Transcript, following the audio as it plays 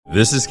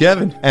This is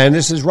Kevin. And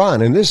this is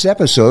Ron. And this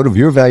episode of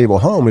Your Valuable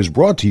Home is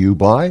brought to you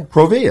by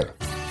Provia.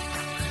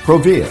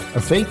 Provia, a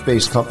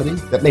faith-based company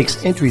that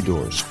makes entry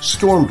doors,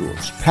 storm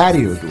doors,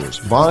 patio doors,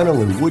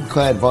 vinyl and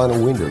wood-clad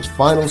vinyl windows,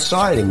 vinyl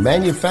siding,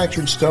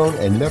 manufactured stone,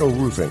 and metal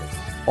roofing,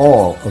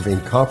 all of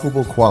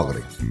incomparable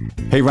quality.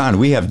 Hey, Ron,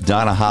 we have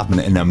Donna Hoffman,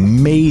 an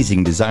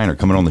amazing designer,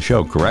 coming on the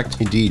show,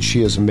 correct? Indeed,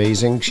 she is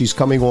amazing. She's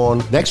coming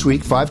on next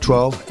week,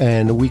 5/12,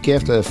 and the week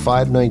after,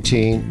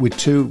 5/19, with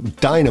two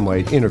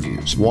dynamite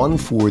interviews. One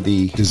for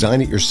the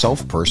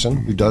design-it-yourself person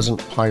who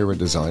doesn't hire a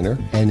designer,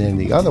 and then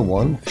the other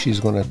one, she's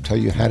going to tell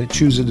you how to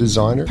choose a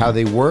designer, how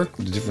they work,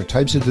 the different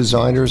types of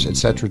designers,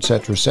 etc.,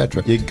 etc.,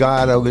 etc. You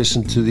gotta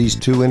listen to these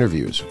two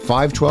interviews,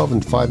 5/12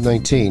 and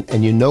 5/19,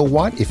 and you know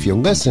what? If you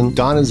listen,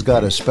 Donna's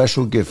got a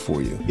special gift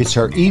for you. It's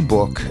her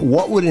ebook,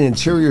 What Would an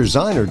Interior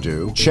Designer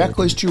Do?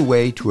 Checklist Your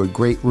Way to a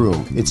Great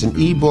Room. It's an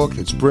ebook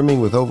that's brimming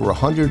with over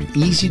 100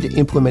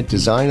 easy-to-implement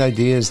design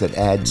ideas that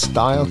add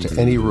style to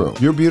any room.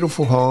 Your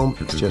beautiful home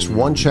is just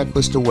one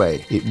checklist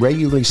away. It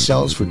regularly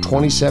sells for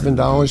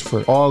 $27.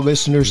 For all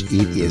listeners,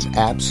 it is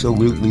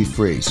absolutely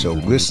free. So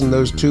listen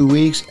those 2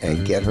 weeks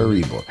and get her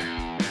ebook.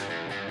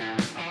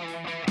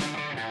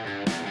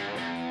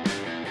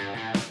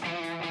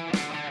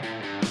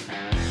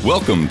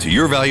 Welcome to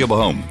Your Valuable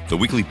Home, the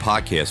weekly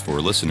podcast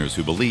for listeners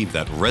who believe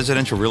that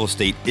residential real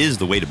estate is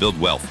the way to build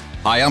wealth.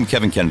 Hi, I'm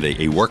Kevin Kennedy,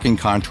 a working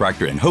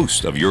contractor and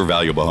host of Your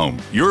Valuable Home.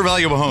 Your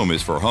Valuable Home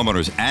is for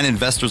homeowners and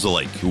investors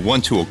alike who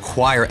want to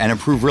acquire and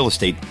improve real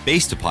estate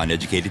based upon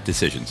educated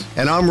decisions.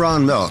 And I'm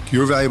Ron Melk,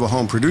 Your Valuable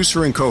Home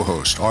producer and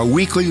co-host. Our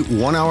weekly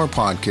 1-hour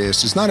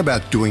podcast is not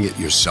about doing it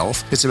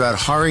yourself. It's about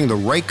hiring the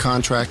right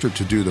contractor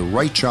to do the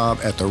right job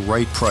at the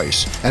right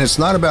price. And it's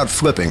not about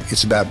flipping.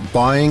 It's about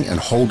buying and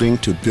holding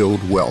to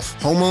build wealth.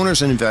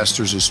 Homeowners and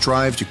investors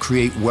strive to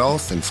create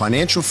wealth and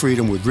financial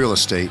freedom with real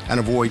estate and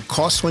avoid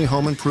costly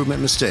home improvement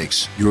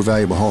mistakes. Your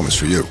Valuable Home is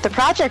for you. The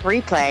Project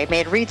Replay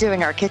made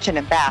redoing our kitchen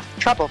and bath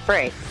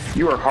trouble-free.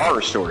 Your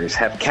horror stories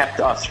have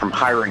kept us from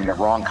hiring the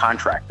wrong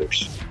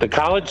contractors. The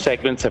college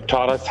segments have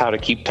taught us how to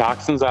keep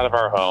toxins out of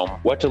our home,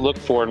 what to look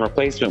for in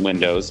replacement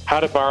windows, how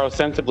to borrow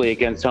sensibly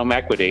against home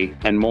equity,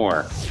 and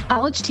more.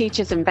 College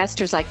teaches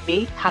investors like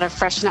me how to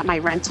freshen up my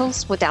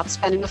rentals without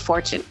spending a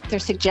fortune. Their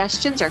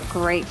suggestions are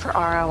great for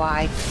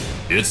ROI.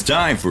 It's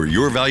time for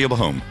Your Valuable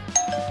Home.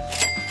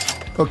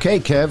 Okay,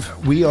 Kev,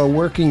 we are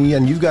working,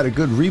 and you've got a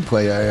good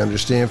replay, I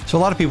understand. So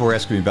a lot of people were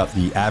asking me about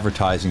the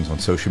advertisings on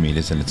social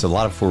medias, and it's a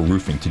lot for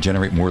roofing to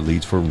generate more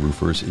leads for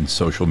roofers in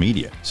social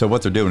media. So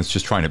what they're doing is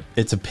just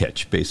it's a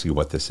pitch, basically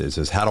what this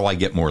is how do I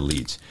get more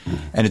leads?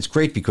 And it's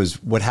great because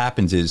what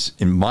happens is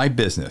in my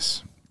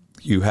business,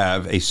 you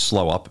have a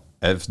slow up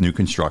of new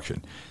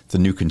construction. The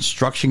new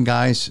construction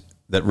guys,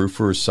 that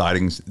roofers,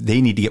 sidings, they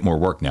need to get more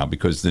work now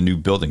because the new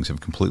buildings have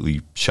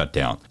completely shut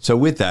down. So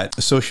with that,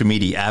 social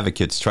media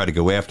advocates try to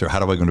go after, how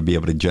do I going to be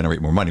able to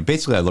generate more money?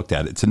 Basically, I looked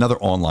at it. It's another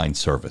online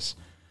service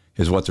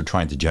is what they're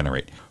trying to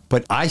generate.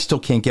 But I still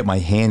can't get my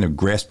hand or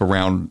grasp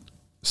around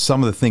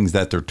some of the things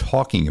that they're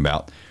talking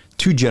about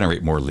to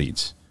generate more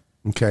leads.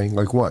 Okay,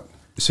 like what?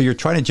 So you're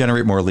trying to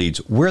generate more leads.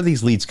 Where are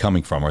these leads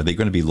coming from? Are they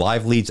going to be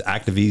live leads,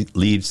 active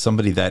leads,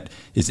 somebody that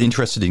is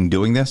interested in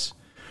doing this?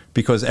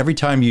 Because every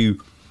time you're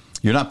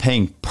not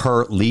paying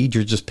per lead,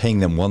 you're just paying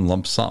them one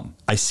lump sum.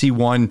 I see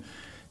one,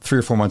 3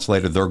 or 4 months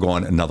later, they're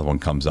gone, another one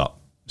comes up.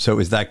 So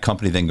is that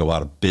company then go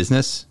out of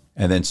business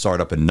and then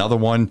start up another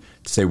one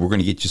to say, we're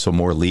going to get you some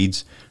more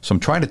leads? So I'm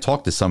trying to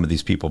talk to some of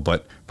these people,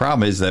 but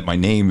problem is that my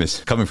name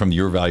is coming from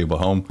Your Valuable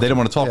Home. They don't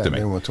want to talk to me.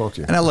 They don't want to talk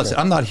to you. And now listen,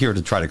 I'm not here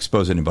to try to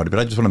expose anybody, but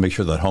I just want to make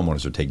sure that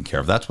homeowners are taken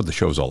care of. That's what the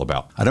show's all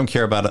about. I don't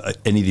care about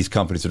any of these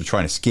companies that are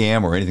trying to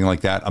scam or anything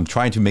like that. I'm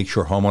trying to make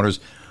sure homeowners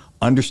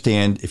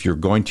understand if you're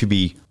going to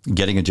be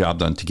getting a job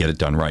done to get it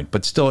done right.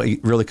 But still,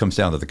 it really comes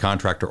down to the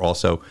contractor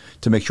also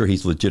to make sure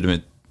he's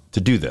legitimate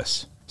to do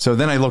this. So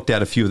then I looked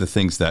at a few of the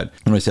things that,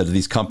 when I said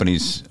these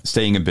companies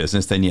staying in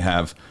business, then you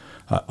have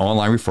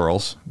online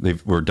referrals. They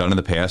were done in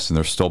the past and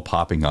they're still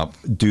popping up.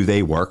 Do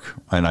they work?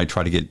 And I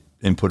try to get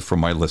input from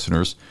my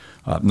listeners.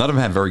 None of them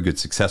have very good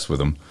success with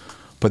them.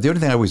 But the other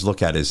thing I always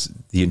look at is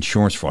the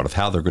insurance fraud of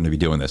how they're going to be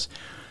doing this.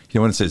 You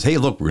know, when it says, hey,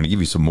 look, we're going to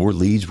give you some more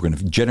leads. We're going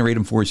to generate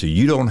them for you so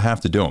you don't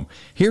have to do them.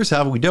 Here's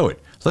how we do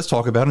it. Let's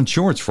talk about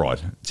insurance fraud.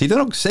 See, they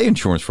don't say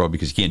insurance fraud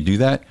because you can't do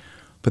that.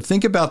 But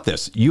think about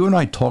this. You and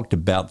I talked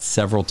about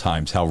several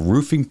times how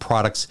roofing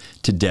products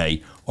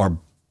today are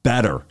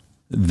better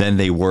than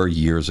they were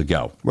years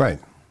ago. Right.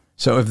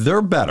 So if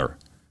they're better,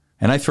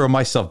 and I throw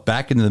myself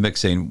back into the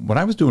mix saying, when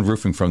I was doing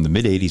roofing from the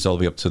mid-'80s all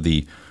the way up to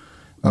the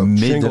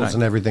shingles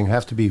and everything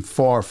have to be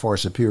far, far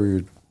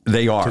superior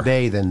they are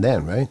today than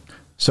then, right?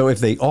 So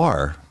if they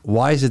are,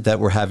 why is it that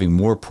we're having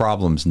more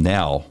problems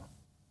now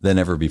than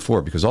ever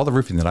before? Because all the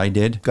roofing that I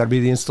did... Got to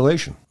be the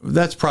installation.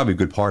 That's probably a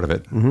good part of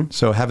it. Mm-hmm.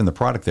 So having the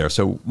product there.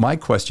 So my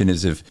question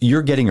is, if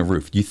you're getting a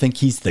roof, you think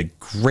he's the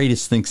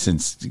greatest thing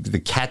since the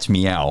cat's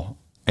meow,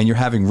 and you're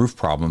having roof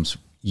problems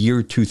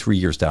year, 2, 3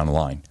 years down the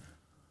line,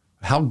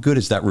 how good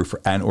is that roof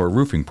or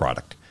roofing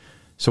product?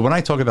 So when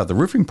I talk about the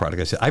roofing product,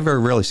 I said I very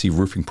rarely see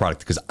roofing product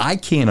because I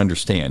can't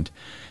understand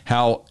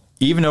how,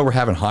 even though we're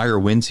having higher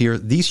winds here,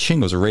 these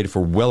shingles are rated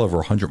for well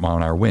over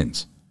 100-mile-an-hour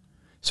winds.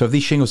 So if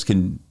these shingles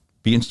can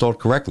be installed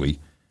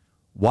correctly,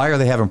 why are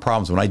they having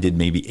problems when I did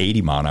maybe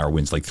 80-mile-an-hour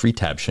winds, like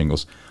 3-tab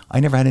shingles? I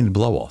never had any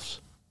blow-offs.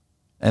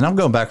 And I'm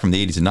going back from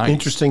the 80s and 90s.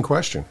 Interesting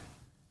question.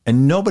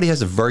 And nobody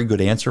has a very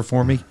good answer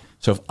for me.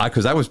 So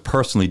because I was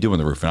personally doing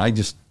the roof, and I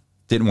just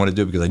didn't want to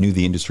do it because I knew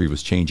the industry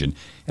was changing.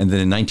 And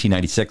then in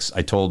 1996,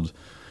 I told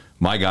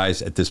my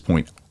guys at this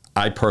point,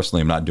 I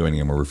personally am not doing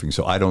any more roofing.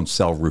 So I don't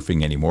sell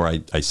roofing anymore.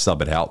 I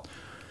sub it out.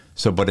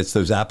 So, but it's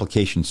those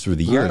applications through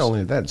the years. Not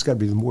only that, it's got to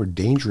be the more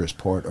dangerous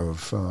part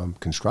of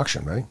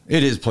construction, right?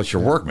 It is. Plus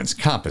your workman's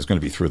comp is going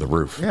to be through the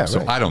roof. Yeah, so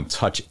right. I don't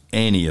touch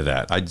any of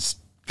that. I just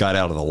got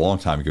out of it a long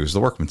time ago because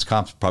the workman's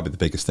comp is probably the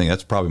biggest thing.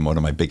 That's probably one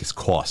of my biggest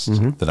costs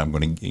that I'm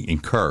going to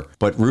incur.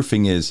 But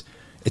roofing it's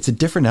a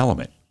different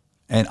element.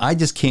 And I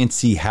just can't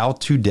see how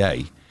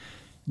today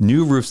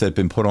new roofs that have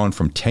been put on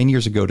from 10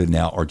 years ago to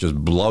now are just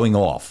blowing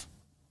off.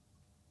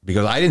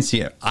 Because I didn't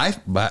see it.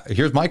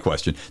 Here's my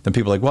question. Then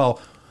people are like,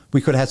 well, we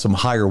could have had some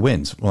higher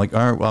winds. I'm like,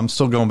 all right, well, I'm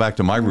still going back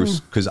to my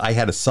roofs because I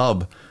had a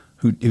sub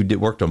who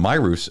worked on my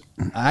roofs.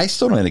 I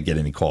still don't get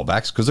any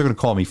callbacks because they're going to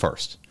call me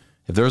first.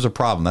 If there's a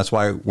problem, that's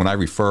why when I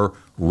refer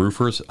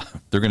roofers,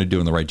 they're going to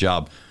do the right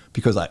job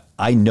because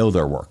I know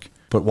their work.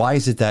 But why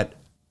is it that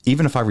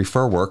even if I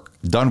refer work,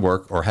 done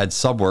work, or had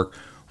sub work,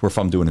 or if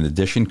I'm doing an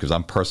addition, because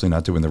I'm personally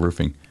not doing the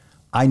roofing,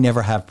 I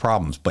never have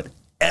problems. But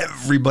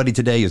everybody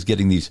today is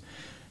getting these,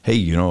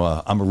 hey,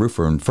 I'm a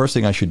roofer, and first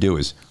thing I should do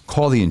is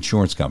call the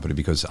insurance company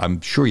because I'm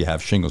sure you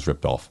have shingles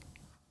ripped off.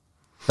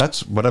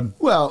 That's what I'm...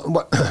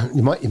 Well,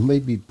 you may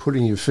be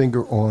putting your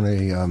finger on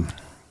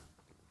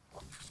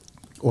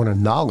a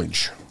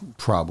knowledge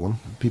problem.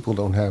 People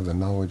don't have the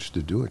knowledge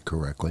to do it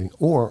correctly,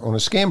 or on a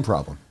scam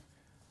problem.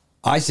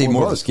 I say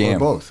more of a scam.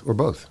 Or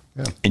both.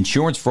 Yeah.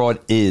 Insurance fraud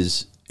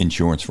is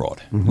insurance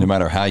fraud, no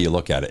matter how you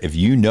look at it. If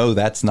you know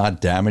that's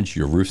not damaged,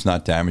 your roof's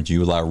not damaged,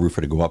 you allow a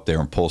roofer to go up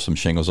there and pull some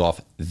shingles off,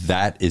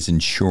 that is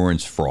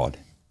insurance fraud.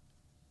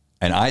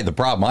 And the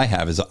problem I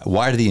have is,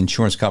 why are the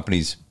insurance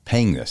companies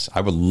paying this?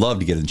 I would love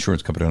to get an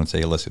insurance company on and say,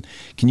 hey, listen,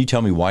 can you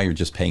tell me why you're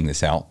just paying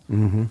this out?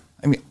 Mm-hmm.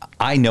 I mean,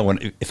 I know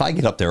if I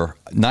get up there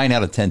 9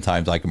 out of 10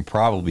 times, I can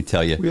probably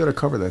tell you. We ought to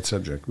cover that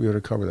subject.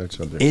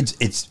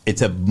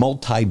 It's a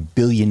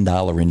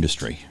multi-billion-dollar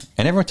industry.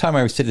 And every time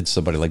I sit at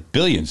somebody like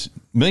billions,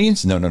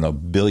 millions? No,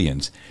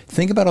 billions.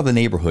 Think about all the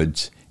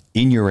neighborhoods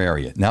in your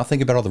area. Now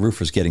think about all the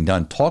roofers getting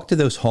done. Talk to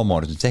those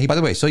homeowners and say, hey, by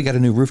the way, so you got a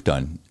new roof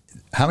done.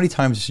 How many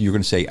times you're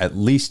going to say, at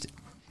least,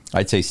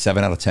 I'd say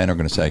 7 out of 10 are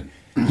going to say,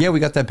 yeah, we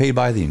got that paid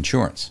by the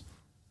insurance.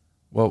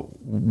 Well,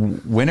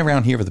 when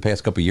around here for the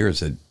past couple of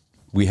years that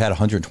we had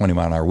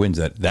 120-mile-an-hour winds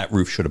that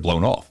roof should have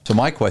blown off. So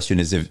my question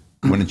is,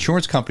 when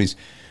insurance companies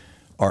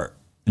are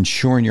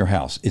insuring your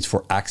house, it's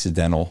for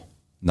accidental,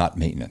 not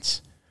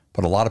maintenance.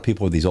 But a lot of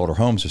people with these older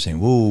homes are saying,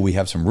 "Ooh, we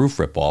have some roof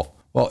rip off."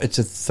 Well, it's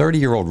a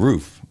 30-year-old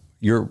roof.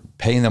 You're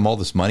paying them all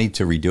this money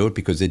to redo it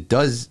because it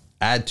does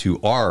add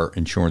to our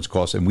insurance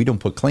costs, and we don't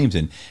put claims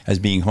in as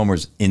being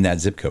homers in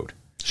that zip code.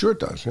 Sure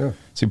it does, yeah.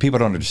 See, people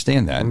don't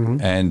understand that,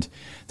 and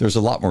there's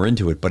a lot more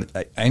into it,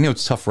 but I know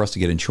it's tough for us to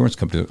get insurance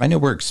companies. I know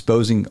we're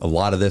exposing a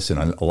lot of this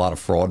and a lot of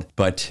fraud,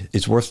 but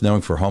it's worth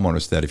knowing for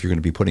homeowners that if you're going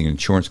to be putting an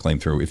insurance claim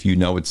through, if you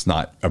know it's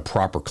not a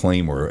proper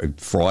claim or a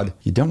fraud,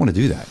 you don't want to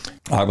do that.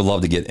 I would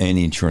love to get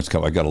any insurance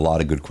company. I got a lot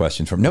of good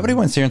questions from. Nobody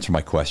wants to answer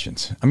my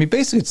questions. I mean,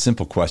 basically, it's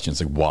simple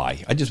questions like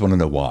why. I just want to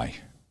know why.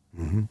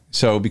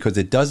 So, because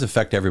it does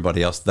affect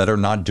everybody else that are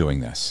not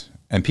doing this.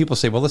 And people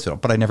say, well, listen,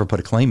 but I never put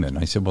a claim in.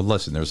 I said, well,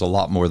 listen, there's a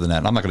lot more than that.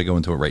 And I'm not going to go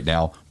into it right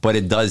now, but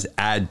it does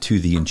add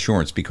to the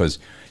insurance because,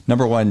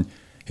 number one,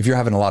 if you're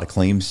having a lot of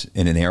claims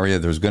in an area,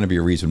 there's going to be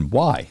a reason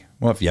why.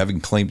 Well, if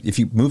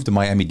you move to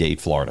Miami-Dade,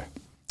 Florida,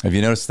 have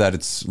you noticed that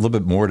it's a little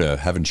bit more to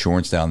have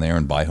insurance down there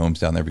and buy homes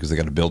down there because they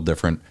got to build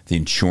different? The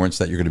insurance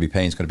that you're going to be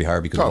paying is going to be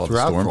higher because of all the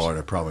storms.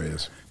 Florida probably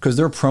is. Because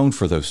they're prone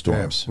for those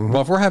storms. Yeah.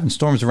 Well, if we're having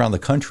storms around the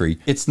country,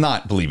 it's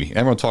not, believe me,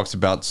 everyone talks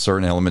about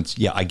certain elements.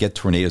 Yeah, I get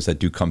tornadoes that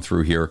do come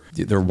through here.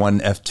 There are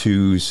 1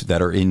 F2s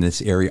that are in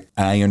this area.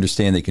 I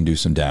understand they can do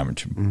some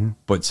damage.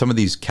 But some of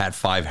these Cat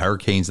 5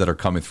 hurricanes that are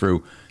coming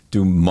through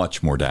do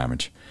much more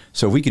damage.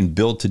 So if we can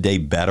build today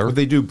better. But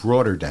they do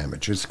broader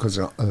damage. It's because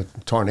a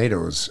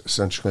tornado is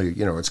essentially,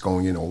 it's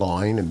going in a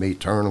line. It may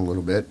turn a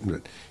little bit,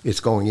 but it's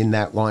going in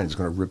that line. It's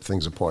going to rip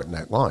things apart in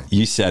that line.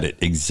 You said it,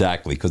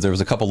 exactly. Because there was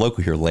a couple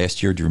local here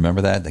last year. Do you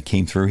remember that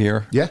came through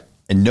here? Yeah.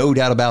 And no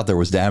doubt about there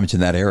was damage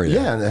in that area.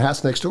 Yeah, and the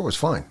house next door was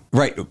fine.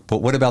 Right.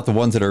 But what about the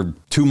ones that are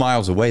 2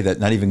 miles away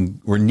that not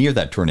even were near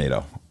that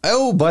tornado?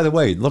 Oh, by the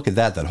way, look at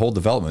that. That whole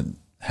development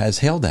has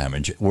hail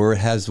damage or it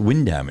has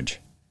wind damage.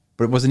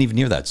 But it wasn't even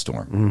near that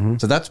storm.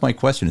 So that's my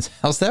question is,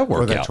 how's that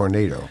work out? Or that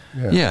tornado.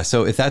 Yeah,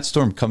 so if that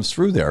storm comes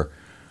through there,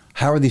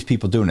 how are these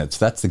people doing it?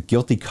 So that's the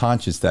guilty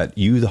conscience that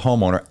you, the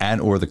homeowner,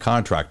 and or the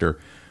contractor,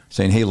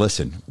 saying, hey,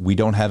 listen, we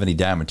don't have any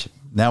damage.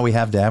 Now we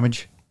have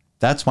damage?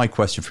 That's my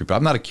question for you.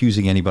 I'm not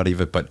accusing anybody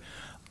of it, but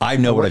I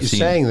know what I've you're seen.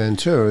 saying then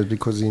too is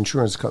because the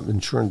insurance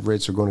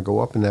rates are going to go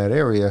up in that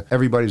area.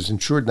 Everybody who's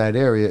insured in that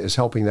area is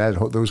helping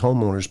those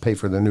homeowners pay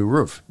for the new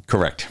roof.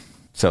 Correct.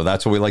 So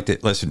that's what we like to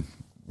listen.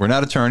 We're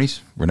not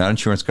attorneys, we're not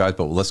insurance guys,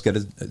 but let's get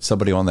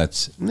somebody on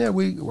that's. Yeah,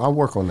 I'll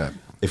work on that.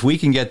 If we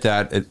can get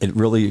that, it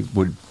really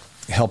would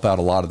help out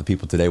a lot of the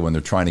people today when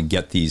they're trying to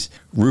get these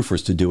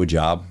roofers to do a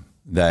job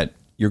that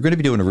you're going to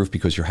be doing a roof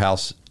because your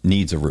house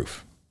needs a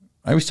roof.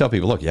 I always tell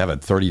people, look, you have a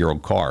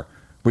 30-year-old car.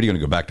 What are you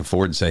going to go back to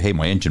Ford and say, hey,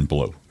 my engine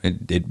blew.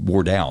 It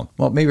wore down.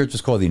 Well, maybe I'll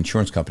just call the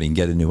insurance company and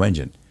get a new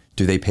engine.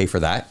 Do they pay for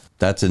that?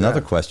 That's another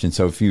question.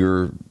 So if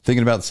you're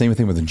thinking about the same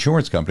thing with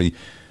insurance company,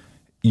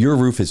 your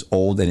roof is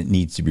old and it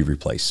needs to be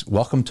replaced.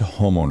 Welcome to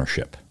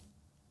homeownership.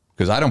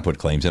 Because I don't put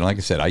claims in. Like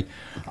I said,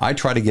 I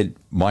try to get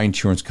my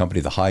insurance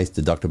company the highest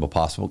deductible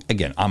possible.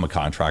 Again, I'm a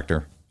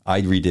contractor.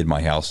 I redid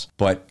my house,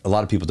 but a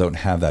lot of people don't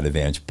have that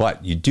advantage.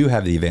 But you do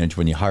have the advantage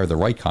when you hire the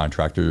right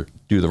contractor,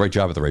 do the right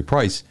job at the right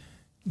price.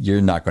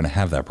 You're not going to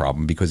have that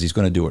problem because he's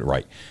going to do it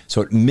right.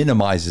 So it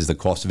minimizes the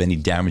cost of any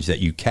damage that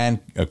you can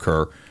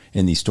occur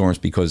in these storms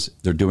because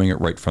they're doing it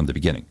right from the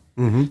beginning.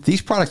 Mm-hmm.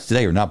 These products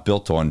today are not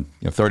built on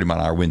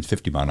 30-mile-an-hour winds,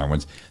 50-mile-an-hour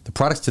winds. The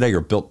products today are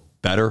built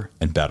better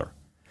and better.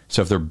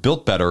 So if they're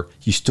built better,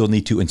 you still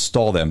need to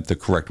install them the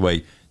correct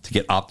way to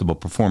get optimal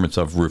performance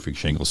of roofing,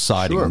 shingles,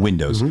 siding, and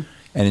windows. Mm-hmm.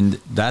 And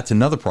that's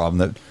another problem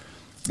that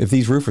if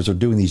these roofers are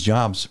doing these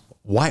jobs,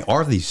 why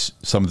are these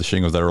some of the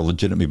shingles that are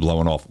legitimately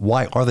blowing off?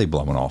 Why are they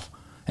blowing off?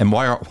 And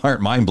why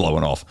aren't mine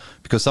blowing off?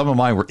 Because some of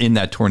mine were in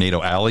that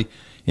tornado alley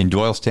in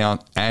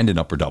Doylestown and in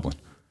Upper Dublin.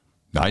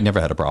 I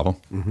never had a problem.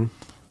 Mm-hmm.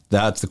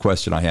 That's the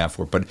question I have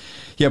for it. But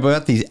yeah, but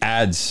about these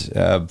ads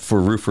for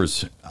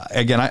roofers,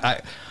 again,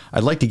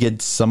 I'd like to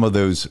get some of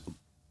those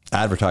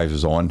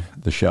advertisers on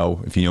the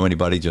show. If you know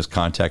anybody, just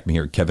contact me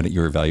here at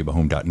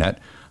kevin@yourvaluablehome.net.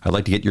 I'd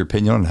like to get your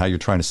opinion on how you're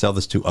trying to sell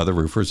this to other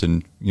roofers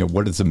and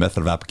what is the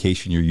method of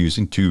application you're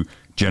using to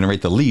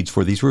generate the leads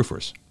for these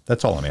roofers.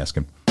 That's all I'm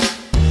asking.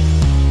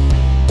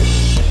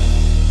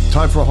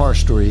 Time for a horror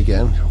story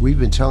again.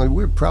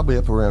 We're probably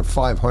up around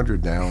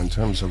 500 now in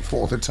terms of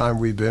all the time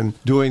we've been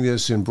doing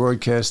this in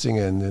broadcasting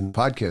and in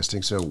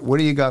podcasting. So what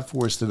do you got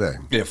for us today?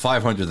 Yeah,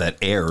 500 that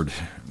aired,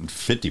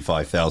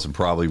 55,000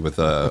 probably with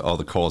all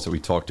the calls that we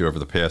talked to over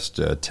the past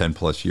 10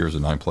 plus years or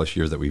 9 plus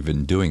years that we've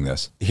been doing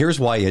this. Here's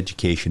why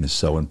education is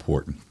so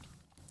important.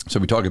 So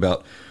we talk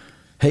about,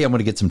 hey, I'm going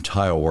to get some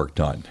tile work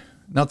done.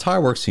 Now,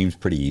 tile work seems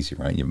pretty easy,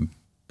 right? You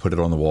put it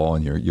on the wall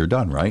and you're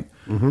done, right?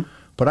 Mm-hmm.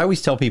 But I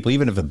always tell people,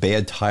 even if a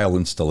bad tile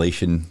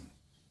installation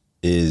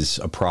is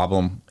a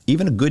problem,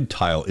 even a good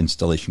tile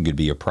installation could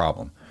be a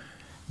problem.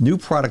 New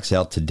products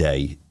out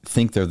today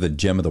think they're the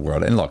gem of the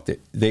world. And look,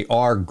 they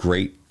are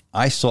great.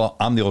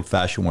 I'm the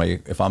old-fashioned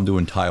way. If I'm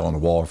doing tile on a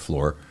wall or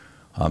floor,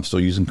 I'm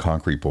still using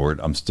concrete board.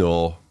 I'm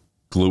still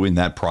gluing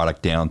that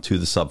product down to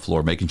the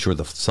subfloor, making sure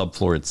the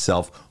subfloor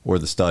itself or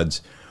the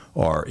studs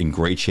are in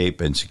great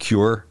shape and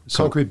secure.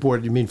 Concrete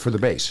board, you mean for the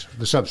base,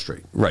 the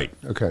substrate? Right.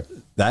 Okay.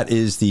 That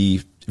is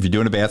if you're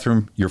doing a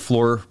bathroom, your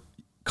floor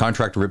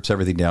contractor rips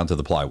everything down to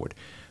the plywood.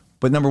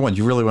 But number one,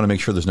 you really want to make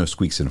sure there's no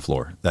squeaks in the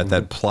floor.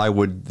 That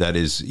plywood that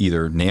is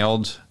either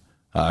nailed,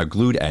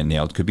 glued and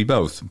nailed, could be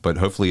both, but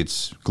hopefully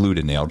it's glued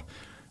and nailed,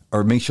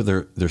 or make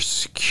sure they're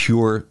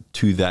secure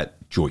to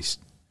that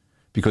joist.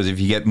 Because if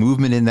you get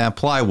movement in that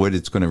plywood,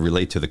 it's going to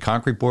relate to the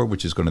concrete board,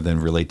 which is going to then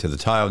relate to the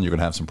tile, and you're going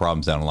to have some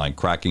problems down the line,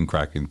 cracking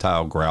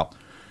tile, grout,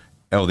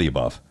 all the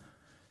above.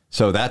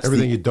 So that's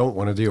everything you don't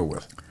want to deal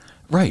with.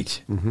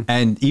 Right. Mm-hmm.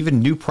 And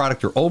even new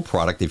product or old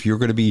product, if you're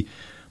going to be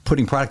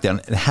putting product down,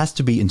 it has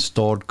to be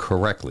installed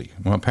correctly.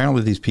 Well,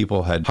 apparently these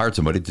people had hired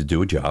somebody to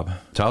do a job.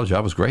 The tile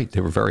job was great.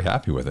 They were very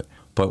happy with it.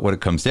 But what it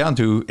comes down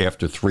to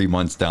after 3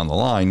 months down the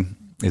line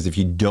is if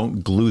you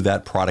don't glue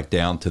that product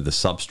down to the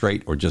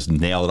substrate or just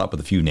nail it up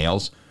with a few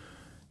nails,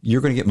 you're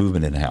going to get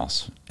movement in the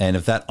house. And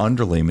if that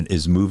underlayment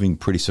is moving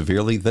pretty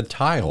severely, the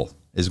tile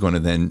is going to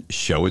then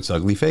show its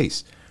ugly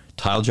face.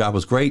 Tile job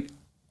was great.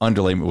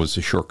 Underlayment was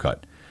a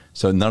shortcut.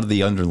 So none of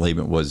the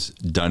underlayment was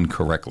done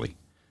correctly.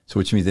 So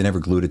which means they never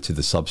glued it to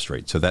the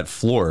substrate. So that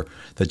floor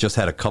that just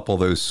had a couple of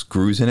those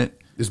screws in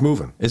it is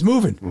moving.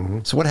 Mm-hmm.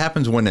 So what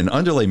happens when an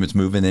underlayment's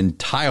moving and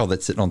tile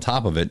that's sitting on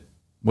top of it,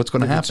 what's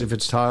going to happen? If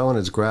it's tile and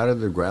it's grouted,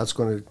 the grout's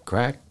going to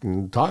crack,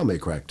 and tile may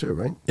crack too,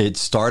 right? It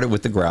started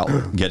with the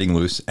grout getting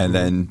loose, and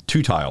then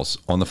 2 tiles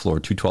on the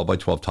floor, 2 12 by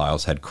 12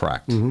 tiles had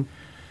cracked. Mm-hmm.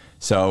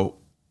 So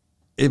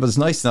it was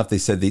nice enough. They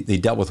said they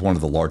dealt with one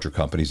of the larger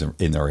companies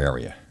in their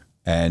area.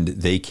 And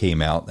they came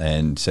out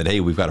and said, hey,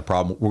 we've got a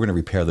problem. We're going to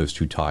repair those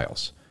 2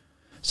 tiles.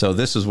 So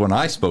this is when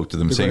I spoke to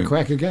them They're saying,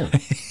 going to crack again.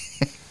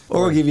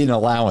 or we'll give you an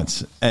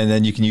allowance and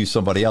then you can use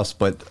somebody else.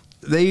 But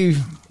they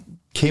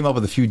came up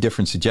with a few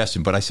different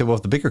suggestions. But I said, well,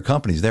 if the bigger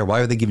company's there,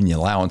 why are they giving you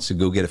allowance to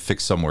go get it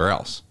fixed somewhere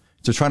else?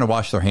 So trying to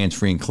wash their hands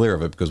free and clear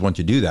of it, because once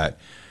you do that,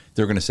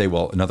 they're going to say,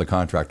 well, another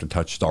contractor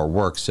touched our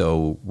work,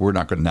 so we're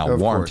not going to now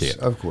warranty it.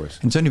 Of course.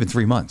 And it's only been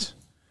 3 months.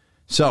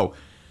 So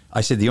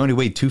I said, the only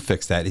way to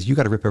fix that is you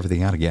got to rip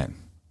everything out again.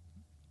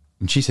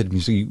 And she said to me,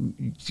 so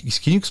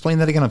can you explain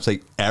that again? I'm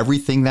saying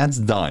everything that's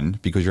done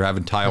because you're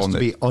having tile has to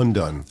be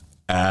undone.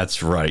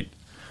 That's right.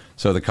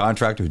 So the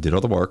contractor who did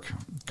all the work,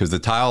 because the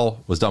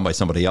tile was done by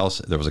somebody else,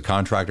 there was a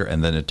contractor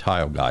and then a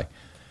tile guy.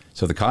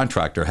 So the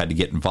contractor had to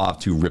get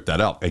involved to rip that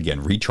out.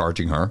 Again,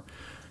 recharging her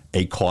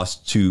a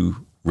cost to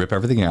rip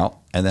everything out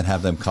and then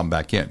have them come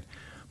back in.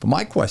 But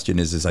my question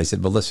is I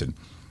said, well, listen,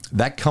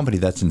 that company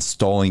that's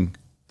installing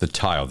the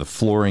tile, the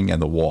flooring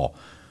and the wall,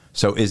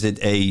 so is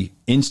it a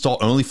install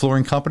only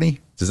flooring company?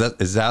 Is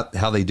that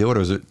how they do it,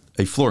 or is it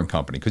a flooring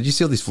company? Because you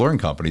see all these flooring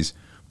companies,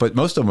 but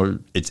most of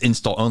them it's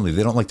install only.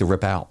 They don't like to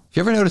rip out. If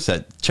you ever notice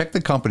that, check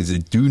the companies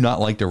that do not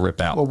like to rip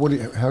out. Well,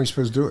 how are you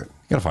supposed to do it?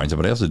 You got to find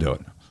somebody else to do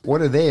it.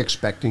 What are they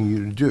expecting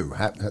you to do?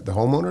 The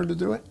homeowner to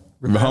do it?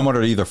 The homeowner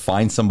to either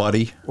find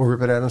somebody or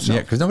rip it out himself.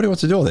 Yeah, because nobody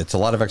wants to do it. It's a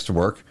lot of extra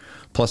work.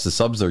 Plus, the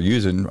subs they're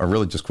using are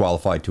really just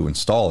qualified to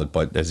install it.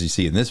 But as you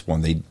see in this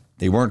one,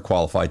 they weren't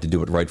qualified to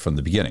do it right from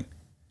the beginning.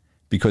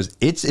 Because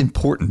it's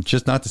important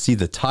just not to see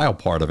the tile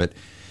part of it.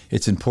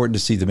 It's important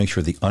to see to make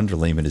sure the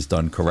underlayment is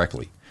done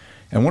correctly.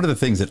 And one of the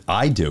things that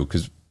I do,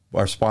 because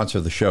our sponsor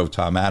of the show,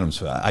 Tom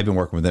Adams, I've been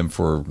working with them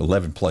for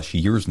 11 plus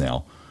years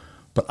now,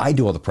 but I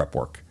do all the prep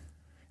work.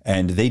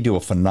 And they do a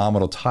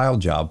phenomenal tile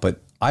job, but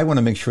I want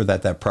to make sure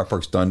that prep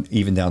work's done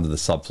even down to the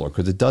subfloor,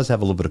 because it does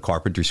have a little bit of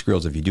carpentry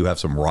skills if you do have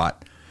some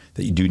rot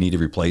that you do need to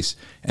replace.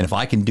 And if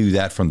I can do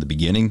that from the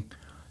beginning,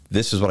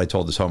 this is what I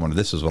told this homeowner,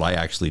 this is what I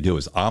actually do,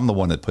 is I'm the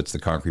one that puts the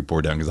concrete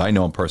board down, because I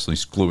know I'm personally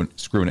screwing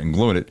it and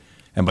gluing it.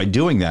 And by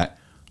doing that,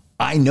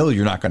 I know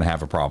you're not going to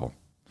have a problem.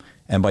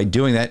 And by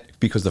doing that,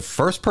 because the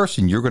first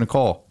person you're going to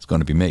call is going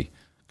to be me,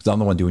 because I'm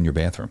the one doing your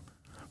bathroom.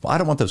 Well, I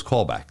don't want those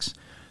callbacks.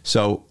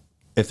 So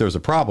if there's a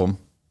problem,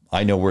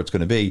 I know where it's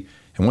going to be.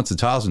 And once the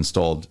tile's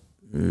installed,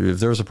 if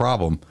there's a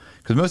problem,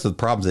 because most of the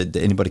problems that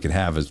anybody can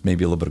have is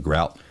maybe a little bit of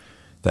grout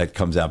that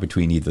comes out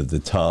between either the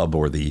tub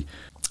or the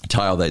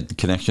tile, that the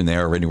connection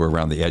there, or anywhere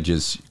around the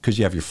edges, because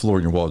you have your floor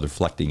and your wall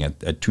deflecting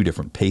at two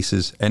different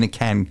paces, and it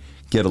can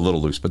get a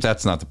little loose, but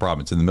that's not the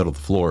problem. It's in the middle of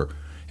the floor.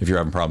 If you're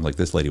having problems like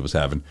this lady was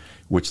having,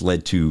 which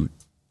led to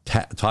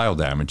tile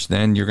damage,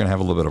 then you're going to have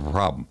a little bit of a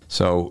problem.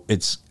 So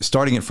it's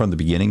starting it from the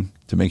beginning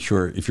to make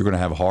sure, if you're going to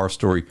have a horror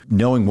story,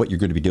 knowing what you're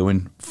going to be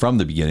doing from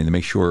the beginning to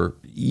make sure,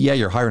 yeah,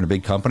 you're hiring a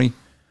big company,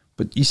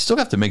 but you still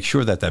have to make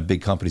sure that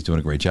big company's doing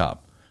a great job.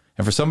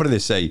 And for somebody to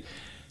say,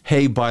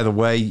 hey, by the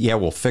way, yeah,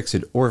 we'll fix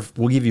it, or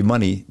we'll give you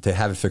money to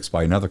have it fixed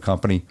by another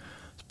company,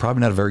 it's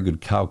probably not a very good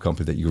cow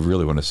company that you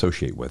really want to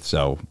associate with.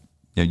 So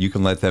you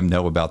can let them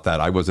know about that.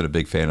 I wasn't a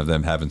big fan of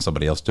them having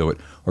somebody else do it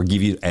or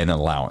give you an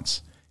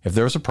allowance. If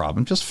there's a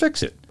problem, just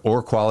fix it.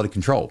 Or quality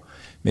control.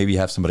 Maybe you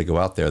have somebody go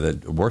out there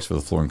that works for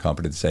the flooring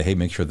company to say, hey,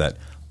 make sure that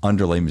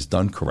underlayment is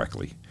done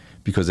correctly.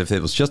 Because if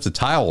it was just a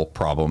tile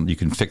problem, you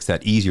can fix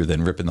that easier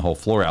than ripping the whole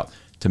floor out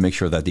to make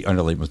sure that the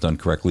underlayment was done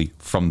correctly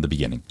from the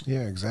beginning.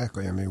 Yeah,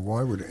 exactly. I mean,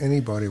 why would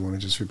anybody want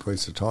to just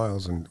replace the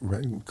tiles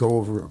and go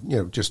over,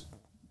 just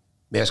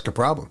mask a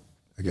problem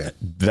again?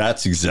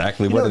 That's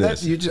exactly what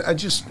it is. I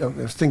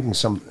was thinking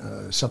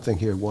something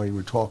here while you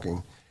were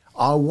talking.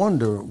 I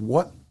wonder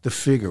what the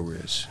figure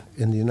is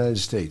in the United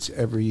States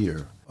every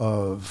year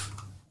of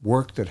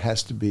work that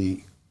has to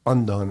be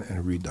undone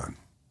and redone.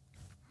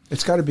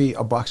 It's got to be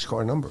a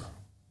boxcar number.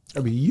 It's got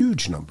to be a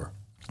huge number.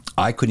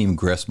 I couldn't even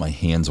grasp my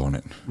hands on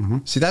it. Mm-hmm.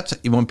 See, that's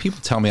when people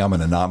tell me I'm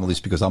an anomaly, it's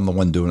because I'm the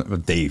one doing it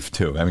with Dave,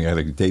 too. I mean, I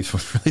think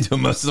Dave's really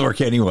doing most of the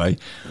work anyway.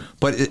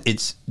 But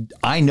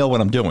I know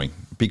what I'm doing,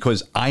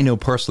 because I know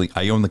personally,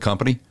 I own the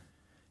company.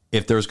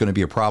 If there's going to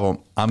be a problem,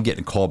 I'm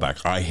getting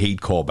callbacks. I hate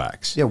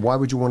callbacks. Yeah, why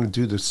would you want to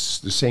do the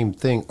same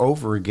thing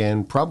over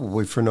again,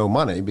 probably for no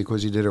money,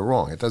 because you did it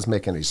wrong? It doesn't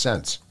make any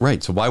sense.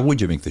 Right, so why would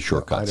you make the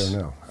shortcuts? I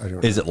don't know.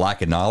 Is it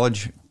lack of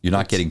knowledge? You're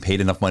not getting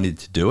paid enough money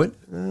to do it?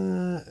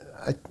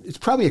 It's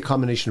probably a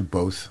combination of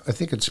both. I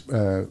think it's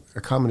a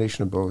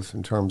combination of both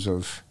in terms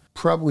of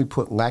probably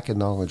put lack of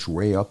knowledge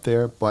way up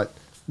there, but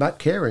not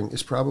caring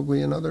is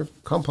probably another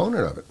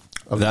component of it.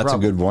 That's a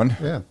good one.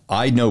 Yeah.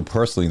 I know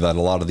personally that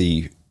a lot of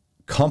the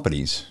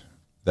companies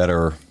that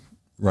are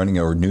running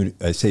a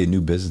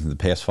new business in the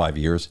past 5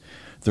 years,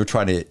 they're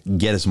trying to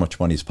get as much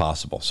money as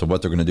possible. So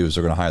what they're going to do is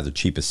they're going to hire the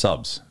cheapest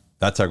subs.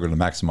 That's how they're going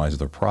to maximize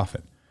their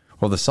profit.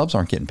 Well, the subs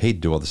aren't getting paid to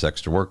do all this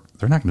extra work.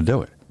 They're not going to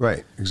do it.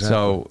 Right, exactly.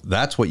 So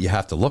that's what you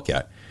have to look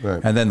at.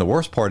 Right. And then the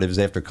worst part is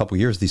after a couple of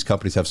years, these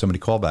companies have so many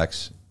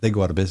callbacks, they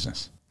go out of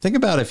business. Think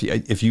about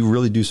if you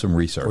really do some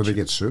research. Or they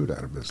get sued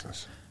out of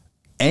business.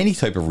 Any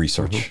type of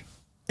research.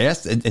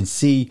 Ask and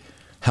see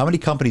how many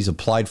companies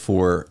applied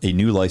for a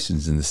new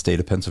license in the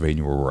state of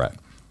Pennsylvania where we're at.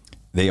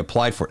 They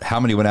applied for it. How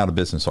many went out of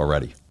business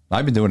already?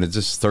 I've been doing it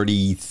just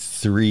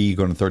 33,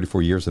 going to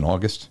 34 years in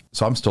August.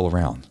 So I'm still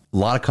around. A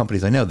lot of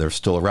companies I know, they're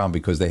still around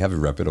because they have a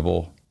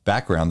reputable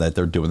background that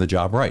they're doing the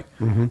job right.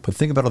 Mm-hmm. But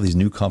think about all these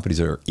new companies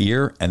that are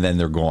here and then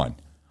they're gone.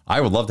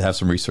 I would love to have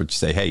some research to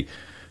say, hey,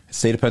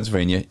 state of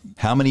Pennsylvania,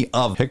 how many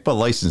of HICPA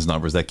license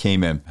numbers that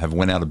came in have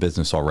went out of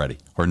business already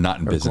or not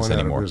in business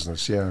anymore? Out of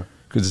business, yeah.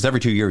 Because it's every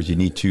 2 years you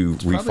need to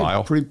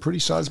refile. Pretty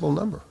sizable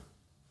number.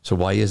 So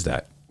why is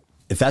that?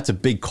 If that's a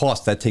big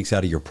cost, that takes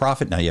out of your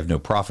profit. Now you have no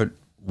profit.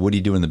 What do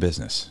you do in the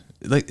business?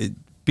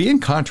 Be being a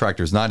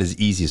contractor is not as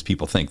easy as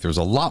people think. There's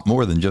a lot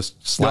more than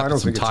just slapping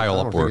some tile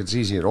up. I don't think it's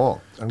easy at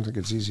all. I don't think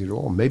it's easy at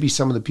all. Maybe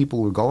some of the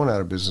people who are going out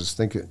of business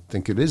think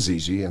it is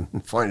easy and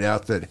find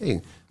out that,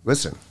 hey,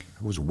 listen,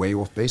 I was way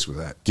off base with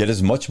that. Get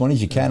as much money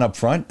as you can up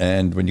front,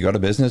 and when you go to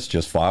business,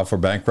 just file for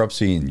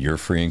bankruptcy and you're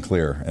free and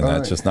clear. And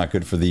that's just not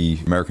good for the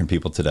American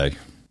people today.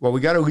 Well,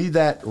 we got to leave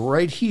that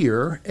right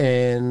here,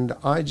 and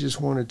I just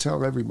want to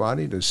tell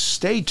everybody to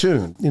stay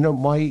tuned. You know,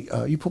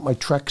 you put my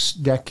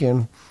Trex deck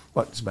in,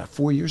 it's about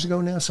 4 years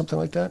ago now, something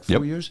like that,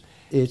 4 years?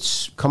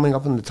 It's coming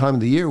up in the time of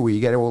the year where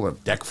you get all the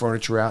deck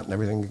furniture out and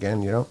everything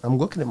again, you know. I'm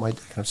looking at my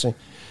deck and I'm saying,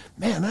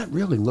 man, that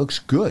really looks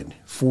good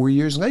 4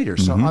 years later.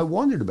 So I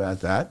wondered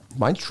about that.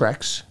 My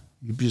Trex,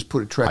 you just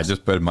put a Trex. I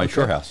just put it in my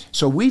shore house.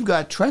 So we've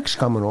got Trex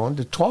coming on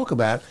to talk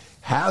about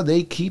how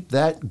they keep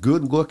that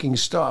good-looking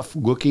stuff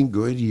looking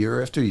good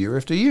year after year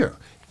after year,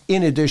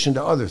 in addition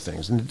to other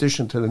things, in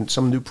addition to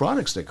some new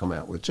products they come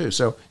out with, too.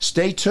 So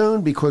stay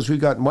tuned, because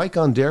we've got Mike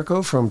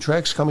Onderko from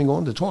Trex coming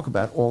on to talk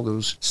about all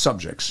those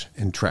subjects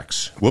in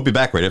Trex. We'll be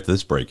back right after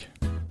this break.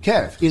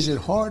 Kev, is it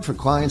hard for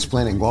clients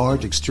planning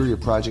large exterior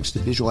projects to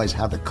visualize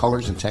how the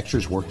colors and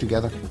textures work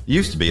together? It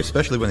used to be,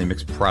 especially when they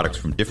mix products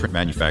from different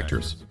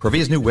manufacturers.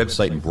 Provia's new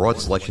website and broad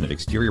selection of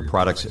exterior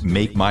products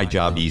make my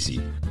job easy.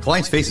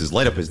 Clients' faces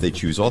light up as they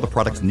choose all the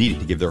products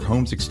needed to give their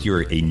home's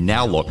exterior a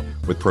now look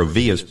with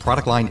Provia's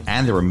product line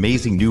and their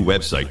amazing new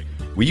website.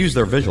 We use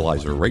their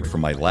visualizer right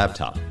from my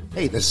laptop.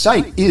 Hey, the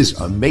site is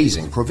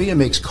amazing. Provia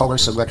makes color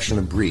selection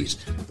a breeze.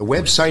 The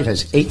website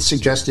has 8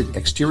 suggested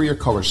exterior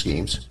color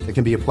schemes that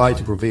can be applied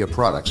to Provia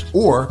products,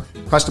 or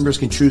customers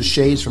can choose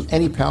shades from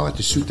any palette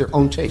to suit their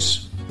own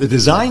tastes. The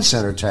Design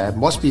Center tab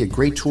must be a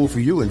great tool for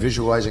you in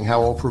visualizing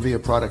how all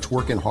Provia products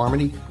work in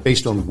harmony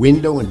based on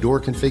window and door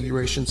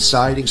configuration,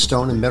 siding,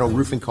 stone, and metal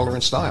roofing color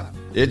and style.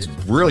 It's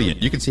brilliant.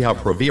 You can see how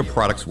Provia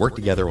products work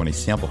together on a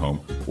sample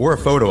home or a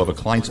photo of a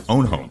client's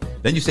own home.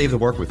 Then you save the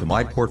work with the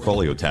My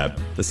Portfolio tab.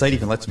 The site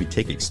even lets me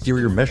take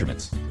exterior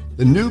measurements.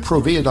 The new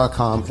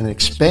Provia.com, an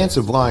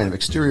expansive line of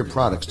exterior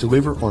products,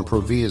 deliver on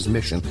Provia's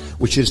mission,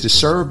 which is to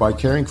serve by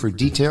caring for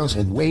details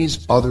in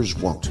ways others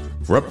won't.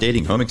 For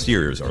updating home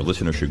exteriors, our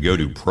listeners should go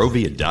to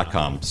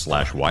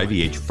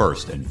Provia.com/YVH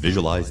first and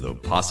visualize the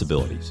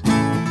possibilities.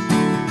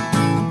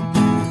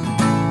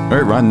 All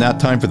right, Ron, now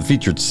time for the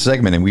featured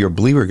segment, and we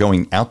believe we're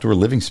going outdoor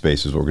living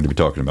spaces, what we're going to be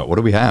talking about. What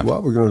do we have?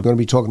 Well, we're going to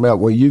be talking about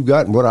what you've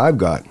got and what I've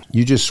got.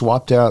 You just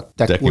swapped out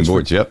decking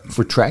boards,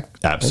 for Trex.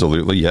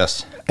 Absolutely,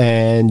 yes.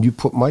 And you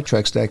put my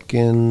Trex deck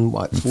in,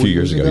 a few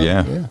years ago?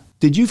 Yeah.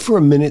 Did you for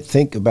a minute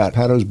think about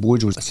how those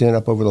boards would stand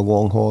up over the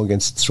long haul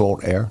against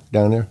salt air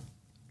down there?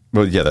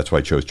 Well, yeah, that's why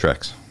I chose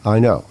Trex. I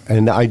know,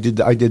 and I did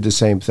the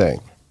same thing.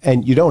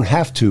 And you don't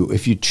have to.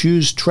 If you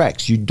choose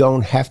Trex, you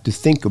don't have to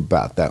think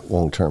about that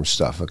long-term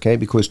stuff, okay?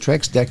 Because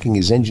Trex decking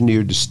is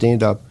engineered to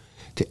stand up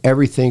to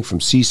everything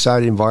from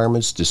seaside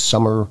environments to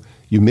summer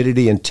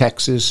humidity in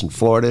Texas and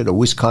Florida to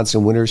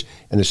Wisconsin winters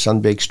and the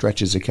sun-baked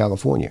stretches of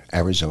California,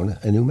 Arizona,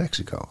 and New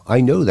Mexico.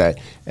 I know that,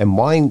 and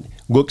mine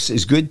looks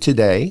as good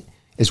today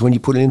as when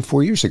you put it in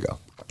 4 years ago.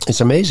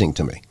 It's amazing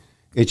to me.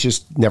 It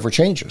just never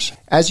changes.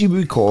 As you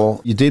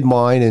recall, you did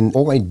mine, and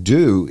all I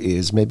do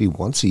is maybe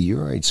once a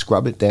year, I'd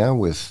scrub it down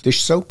with dish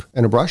soap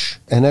and a brush,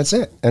 and that's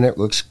it. And it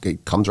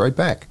comes right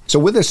back. So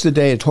with us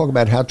today to talk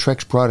about how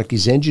Trex product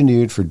is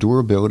engineered for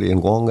durability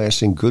and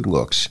long-lasting good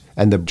looks,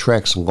 and the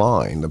Trex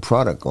line, the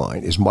product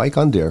line, is Mike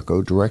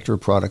Onderko, Director of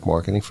Product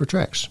Marketing for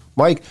Trex.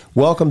 Mike,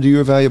 welcome to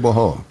Your Valuable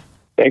Home.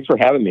 Thanks for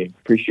having me.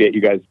 Appreciate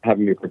you guys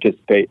having me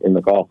participate in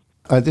the call.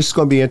 This is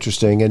going to be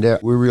interesting, and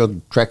we're real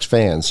Trex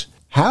fans.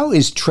 How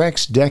is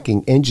Trex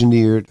decking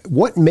engineered?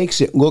 What makes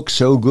it look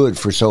so good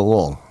for so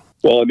long?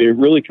 Well, I mean, it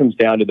really comes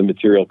down to the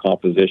material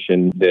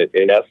composition that,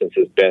 in essence,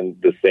 has been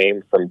the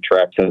same from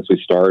Trex since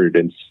we started.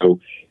 And so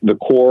the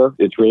core,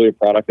 it's really a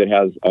product that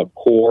has a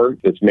core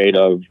that's made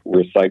of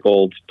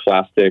recycled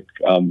plastic,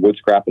 wood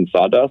scrap, and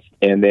sawdust.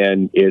 And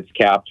then it's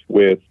capped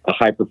with a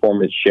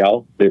high-performance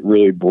shell that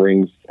really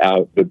brings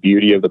out the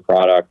beauty of the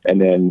product,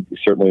 and then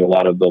certainly a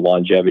lot of the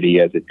longevity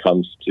as it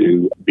comes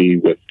to be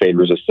with fade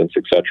resistance,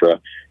 et cetera.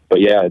 But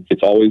yeah,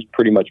 it's always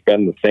pretty much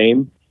been the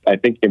same. I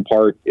think in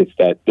part it's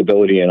that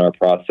stability in our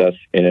process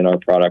and in our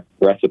product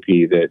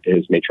recipe that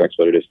has made Trex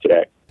what it is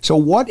today. So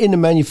what in the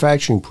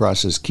manufacturing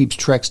process keeps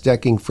Trex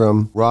decking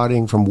from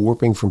rotting, from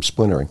warping, from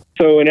splintering?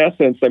 So in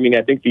essence, I mean,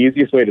 I think the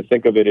easiest way to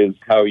think of it is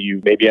how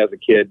you maybe as a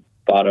kid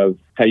thought of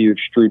how you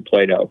extrude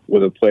Play-Doh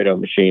with a Play-Doh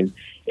machine.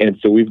 And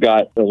so we've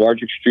got a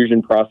large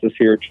extrusion process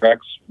here at Trex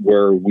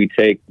where we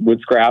take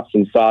wood scraps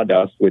and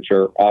sawdust, which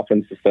are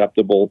often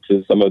susceptible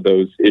to some of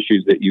those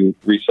issues that you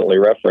recently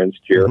referenced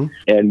here. Mm-hmm.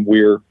 And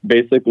we're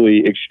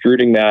basically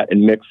extruding that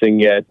and mixing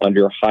it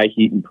under high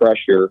heat and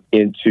pressure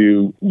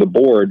into the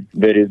board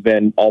that is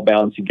then all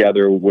bound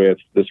together with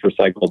this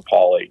recycled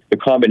poly. The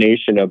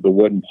combination of the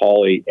wood and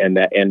poly and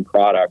that end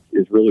product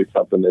is really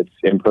something that's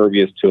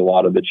impervious to a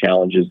lot of the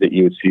challenges that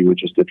you would see with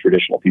just a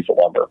traditional piece of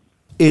lumber.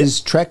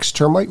 Is Trex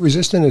termite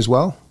resistant as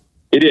well?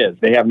 It is.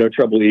 They have no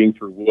trouble eating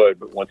through wood,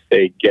 but once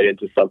they get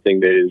into something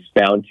that is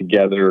bound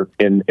together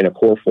in a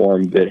core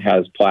form that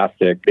has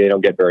plastic, they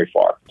don't get very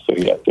far. So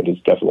yes, it is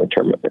definitely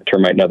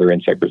termite and other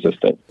insect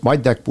resistant. My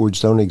deck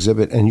boards don't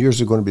exhibit, and yours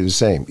are going to be the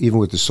same, even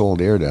with the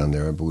sold air down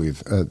there, I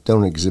believe,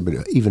 don't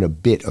exhibit even a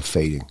bit of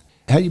fading.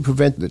 How do you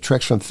prevent the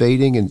Trex from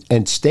fading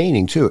and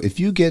staining, too? If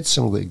you get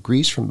some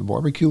grease from the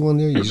barbecue on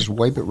there, you just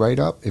wipe it right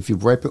up. If you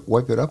wipe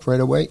it up right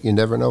away, you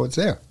never know it's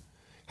there.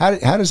 How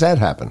does that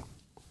happen?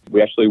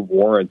 We actually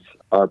warrant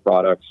our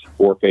products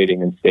for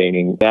fading and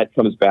staining. That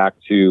comes back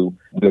to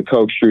the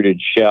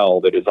co-extruded shell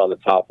that is on the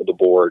top of the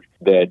board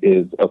that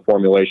is a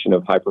formulation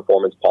of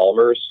high-performance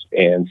polymers.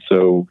 And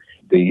so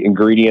the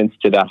ingredients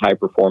to that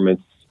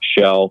high-performance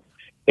shell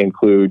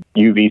include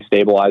UV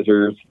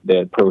stabilizers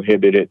that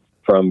prohibit it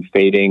from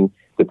fading,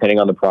 depending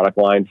on the product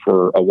line,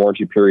 for a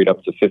warranty period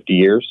up to 50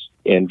 years.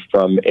 And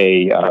from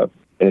an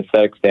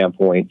aesthetic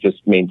standpoint,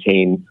 just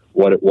maintain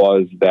what it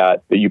was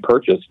that you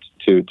purchased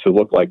to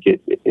look like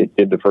it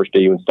did the first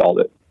day you installed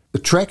it. The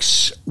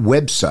Trex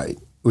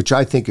website, which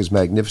I think is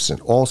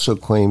magnificent, also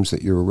claims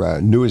that your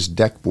newest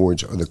deck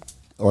boards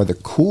are the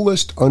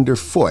coolest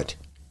underfoot.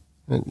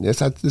 And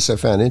this I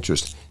found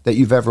interesting, that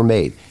you've ever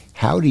made.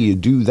 How do you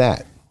do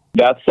that?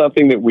 That's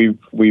something that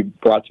we've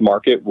brought to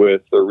market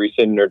with the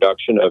recent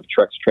introduction of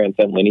Trex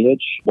Transcend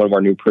Lineage, one of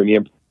our new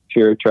premium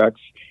tier Trex.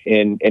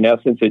 In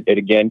essence, it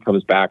again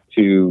comes back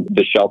to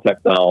the shell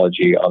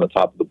technology on the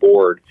top of the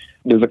board.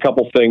 There's a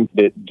couple things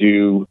that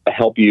do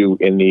help you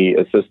in the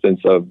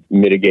assistance of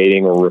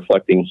mitigating or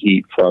reflecting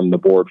heat from the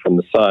board from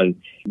the sun.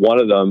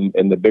 One of them,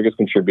 and the biggest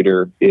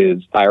contributor,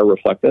 is IR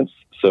reflectance.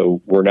 So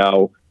we're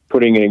now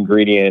putting an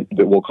ingredient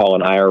that we'll call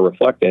an IR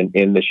reflectant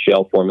in the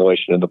shell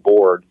formulation of the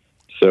board.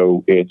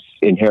 So it's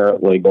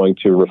inherently going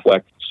to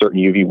reflect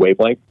certain UV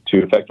wavelength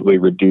to effectively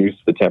reduce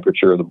the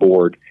temperature of the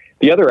board.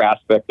 The other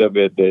aspect of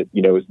it that,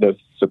 is no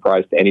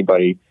surprise to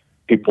anybody,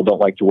 people don't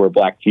like to wear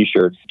black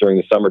T-shirts during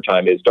the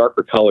summertime, is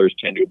darker colors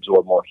tend to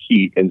absorb more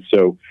heat. And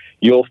so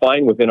you'll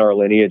find within our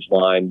Lineage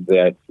line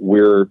that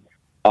we're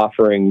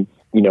offering,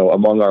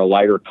 among our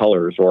lighter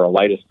colors or our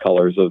lightest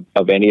colors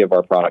of any of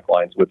our product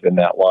lines within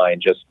that line,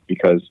 just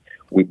because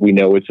we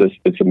know it's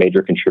a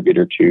major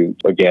contributor to,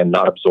 again,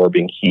 not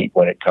absorbing heat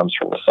when it comes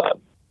from the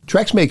sun.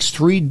 Trex makes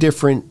 3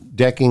 different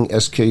decking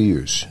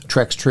SKUs: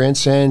 Trex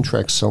Transcend,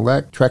 Trex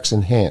Select, Trex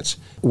Enhance.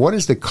 What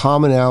is the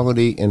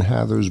commonality in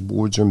how those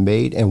boards are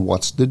made, and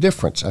what's the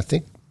difference? I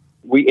think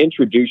we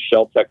introduced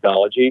shell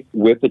technology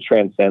with the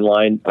Transcend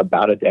line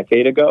about a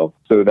decade ago.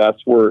 So that's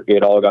where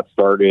it all got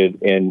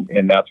started,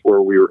 and that's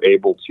where we were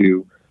able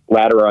to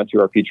ladder onto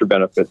our feature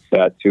benefit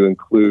set to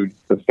include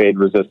the fade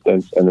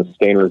resistance and the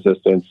stain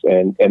resistance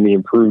and the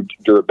improved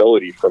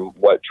durability from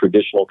what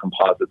traditional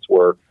composites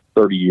were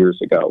 30 years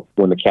ago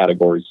when the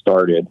category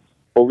started.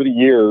 Over the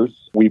years,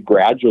 we've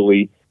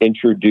gradually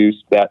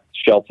introduced that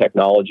shell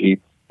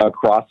technology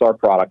across our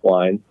product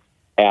line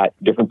at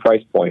different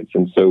price points.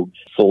 And so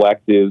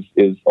Select is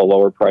a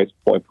lower price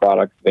point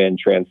product than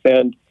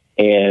Transcend,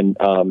 and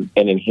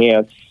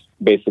Enhance,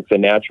 Basics,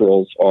 and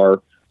Naturals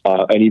are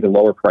an even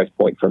lower price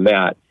point from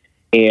that.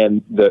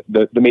 And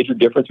the major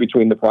difference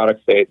between the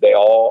products, they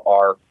all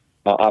are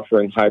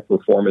offering high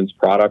performance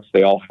products.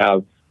 They all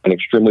have an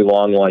extremely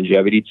long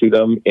longevity to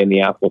them in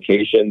the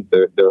application.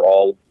 They're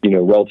all,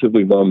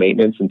 relatively low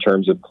maintenance in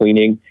terms of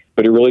cleaning,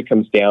 but it really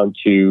comes down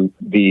to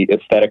the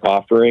aesthetic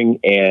offering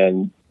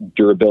and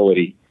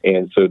durability.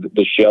 And so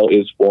the shell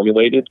is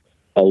formulated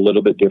a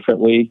little bit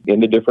differently in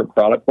the different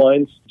product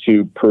lines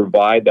to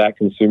provide that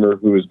consumer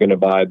who is going to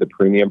buy the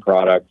premium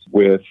product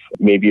with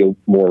maybe a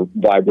more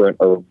vibrant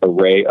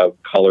array of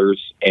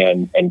colors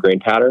and grain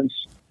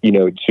patterns,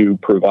 to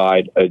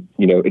provide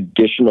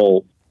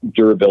additional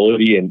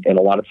durability. And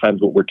a lot of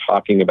times what we're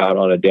talking about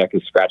on a deck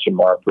is scratch and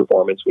mar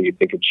performance when you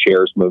think of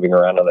chairs moving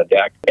around on a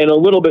deck, and a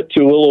little bit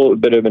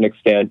of an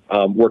extent,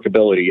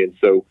 workability. And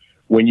so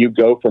when you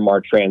go from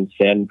our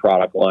Transcend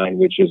product line,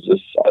 which is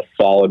a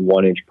solid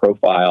 1-inch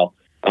profile,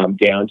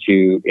 down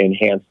to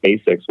Enhanced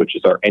Basics, which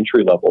is our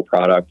entry-level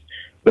product,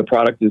 the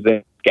product is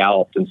then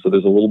scalloped, and so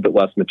there's a little bit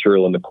less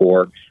material in the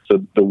core. So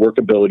the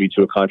workability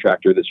to a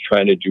contractor that's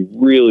trying to do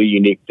really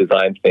unique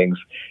design things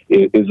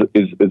is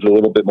a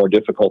little bit more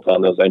difficult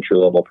on those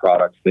entry-level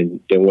products than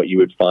what you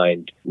would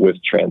find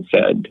with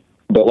Transcend.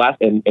 But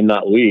last and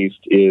not least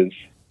is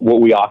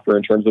what we offer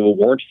in terms of a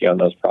warranty on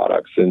those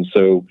products. And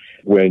so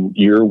when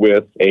you're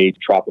with a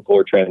Tropical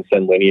or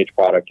Transcend Lineage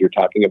product, you're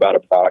talking about a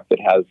product that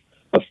has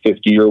a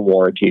 50-year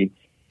warranty,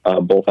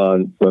 both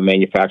on the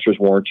manufacturer's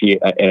warranty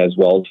as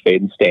well as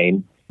fade and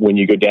stain. When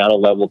you go down a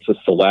level to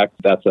Select,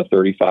 that's a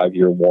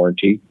 35-year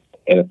warranty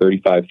and a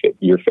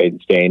 35-year fade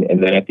and stain.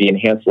 And then at the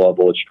Enhanced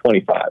level, it's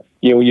 25.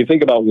 When you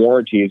think about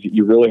warranties,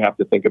 you really have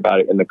to think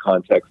about it in the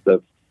context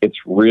of it's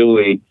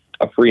really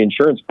a free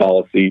insurance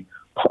policy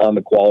on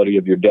the quality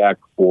of your deck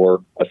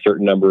for a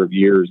certain number of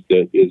years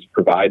that is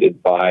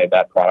provided by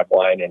that product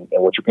line and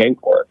what you're paying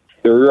for it.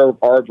 There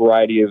are a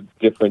variety of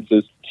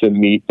differences to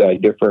meet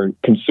different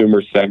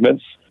consumer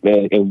segments,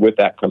 and with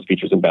that comes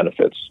features and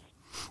benefits.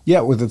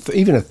 Yeah, with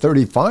even a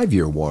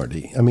 35-year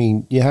warranty, I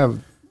mean, you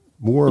have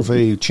more of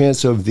a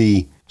chance of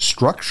the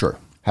structure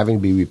having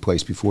to be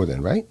replaced before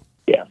then, right?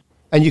 Yeah.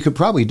 And you could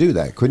probably do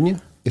that, couldn't you?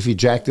 If you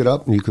jacked it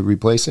up and you could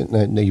replace it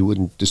and you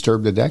wouldn't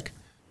disturb the deck?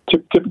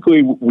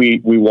 Typically, we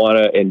want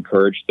to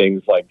encourage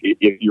things like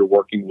if you're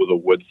working with a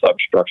wood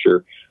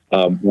substructure,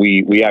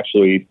 we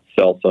actually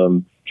sell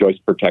some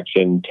joist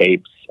protection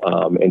tapes,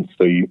 and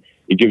so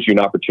it gives you an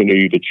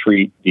opportunity to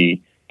treat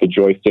the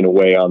joist in a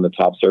way on the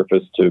top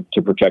surface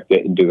to protect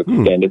it and to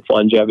extend its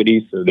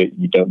longevity so that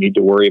you don't need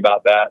to worry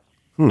about that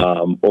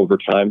over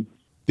time.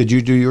 Did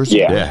you do yours?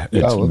 Yeah,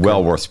 it's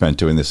well worth spent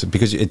doing this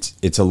because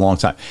it's a long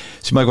time.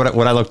 So, Mike,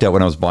 what I looked at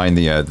when I was buying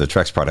the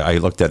Trex product, I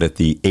looked at it,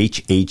 the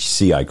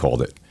HHC, I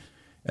called it.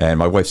 And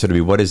my wife said to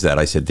me, "What is that?"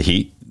 I said, "The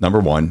heat,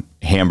 number one,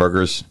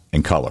 hamburgers,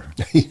 and color."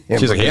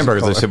 She's like,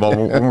 "Hamburgers?" I said, "Well,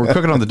 when we're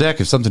cooking on the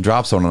deck, if something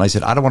drops on it," I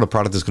said, "I don't want a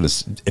product that's going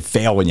to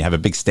fail when you have a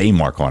big stain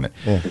mark on it."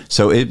 Yeah.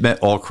 So it met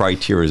all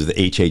criteria, the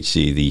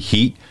HHC, the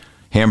heat,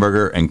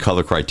 hamburger, and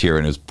color criteria,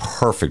 and it was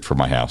perfect for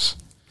my house.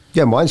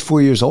 Yeah, mine's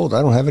 4 years old.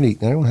 I don't have any.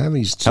 How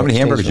many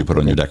hamburgers you put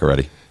on your deck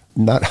already?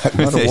 Not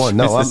a one.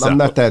 No, I'm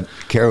not that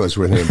careless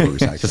with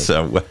hamburgers,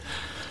 actually.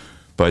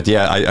 But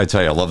yeah, I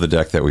tell you, I love the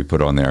deck that we put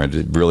on there.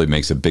 It really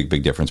makes a big,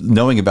 big difference.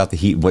 Knowing about the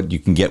heat, what you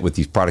can get with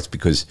these products,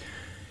 because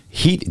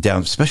heat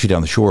down, especially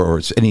down the shore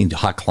or any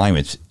hot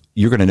climates,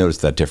 you're going to notice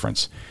that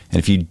difference. And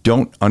if you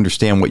don't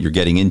understand what you're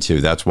getting into,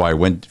 that's why I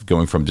went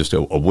going from just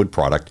a wood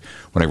product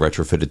when I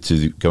retrofitted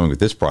to going with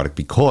this product,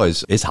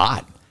 because it's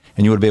hot.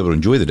 And you want to be able to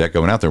enjoy the deck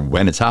going out there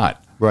when it's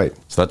hot. Right.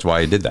 So that's why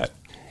I did that.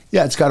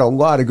 Yeah, it's got a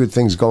lot of good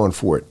things going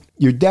for it.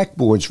 Your deck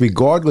boards,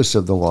 regardless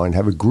of the line,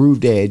 have a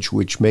grooved edge,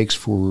 which makes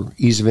for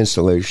ease of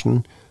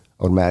installation,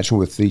 I would imagine,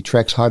 with the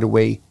Trex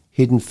Hideaway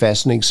hidden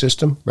fastening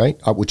system, right?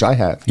 Which I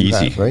have.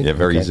 Easy. Right? Yeah,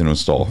 very easy to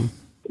install.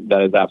 Mm-hmm.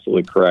 That is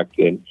absolutely correct.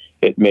 And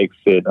it makes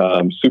it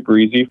super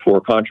easy for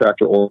a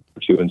contractor or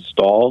to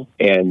install.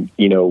 And,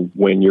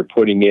 when you're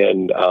putting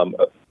in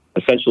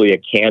essentially a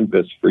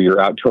canvas for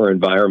your outdoor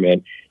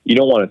environment, you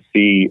don't want to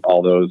see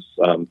all those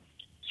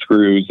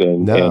screws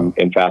and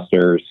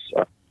fasteners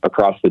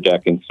across the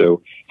deck. And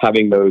so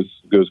having those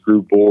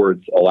groove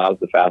boards allows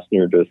the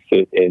fastener to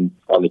sit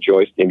on the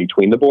joist in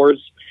between the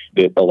boards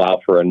that allow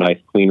for a nice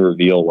clean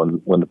reveal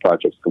when the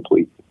project's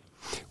complete.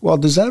 Well,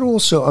 does that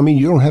also, I mean,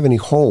 you don't have any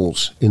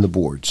holes in the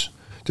boards.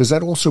 Does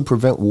that also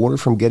prevent water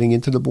from getting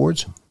into the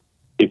boards?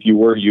 If you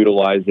were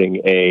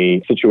utilizing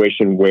a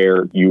situation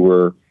where you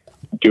were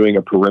doing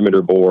a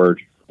perimeter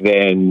board,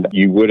 then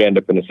you would end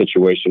up in a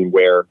situation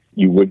where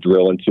you would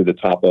drill into the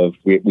top of,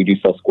 we do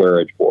sell square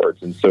edge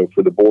boards. And so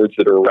for the boards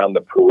that are around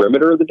the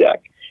perimeter of the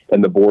deck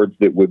and the boards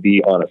that would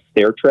be on a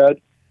stair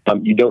tread,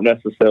 you don't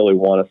necessarily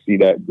want to see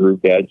that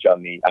grooved edge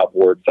on the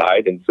outboard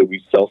side. And so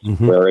we sell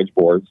square edge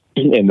boards,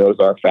 and those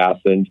are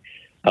fastened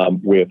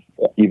with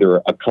either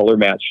a color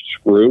matched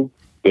screw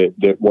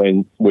that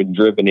when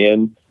driven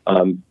in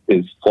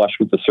is flush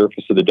with the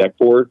surface of the deck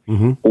board,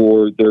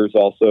 or there's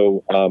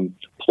also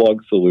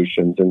plug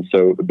solutions. And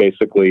so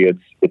basically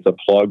it's a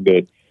plug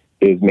that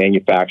is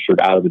manufactured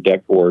out of the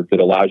deck board that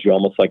allows you,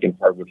 almost like in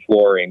hardwood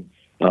flooring,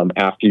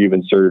 after you've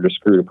inserted a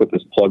screw, to put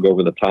this plug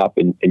over the top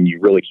and you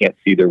really can't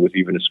see there was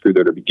even a screw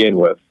there to begin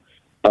with.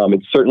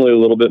 It's certainly a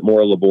little bit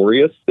more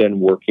laborious than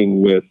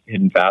working with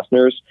hidden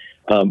fasteners,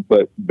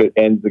 but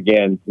ends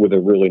again with a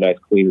really nice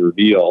clean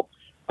reveal.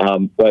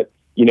 But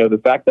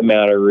the fact of the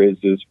matter is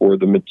for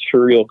the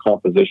material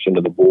composition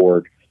of the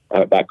board,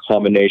 that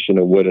combination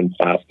of wood and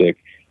plastic,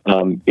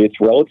 it's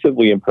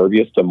relatively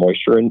impervious to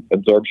moisture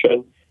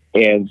absorption.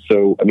 And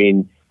so, I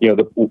mean,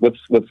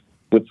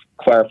 let's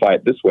clarify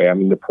it this way. I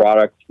mean, the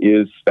product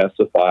is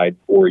specified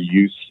for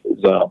use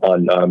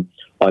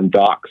on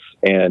docks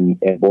and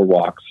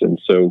boardwalks. And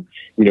so,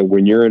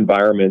 when you're in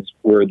environments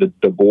where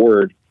the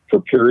board for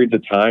periods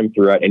of time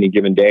throughout any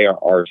given day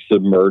are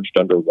submerged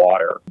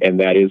underwater. And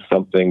that is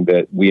something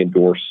that we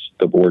endorse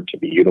the board to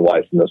be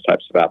utilized in those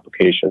types of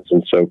applications.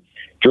 And so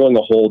drilling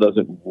a hole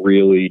doesn't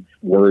really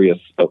worry us,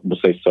 we'll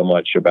say, so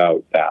much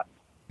about that.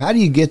 How do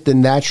you get the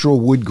natural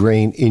wood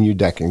grain in your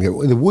decking?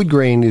 The wood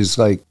grain is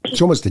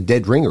it's almost a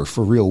dead ringer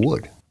for real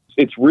wood.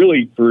 It's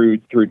really through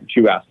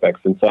two aspects.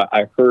 And so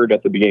I heard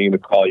at the beginning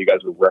of the call, you guys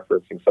were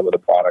referencing some of the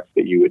products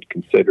that you had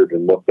considered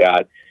and looked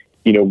at.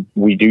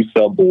 We do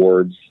sell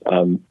boards,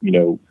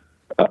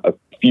 a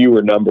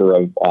fewer number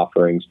of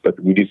offerings, but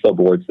we do sell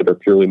boards that are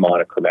purely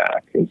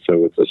monochromatic. And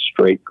so it's a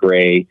straight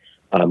gray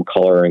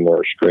coloring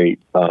or a straight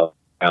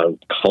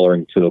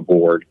coloring to the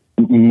board.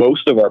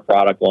 Most of our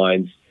product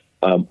lines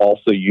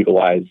also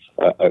utilize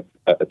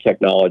a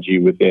technology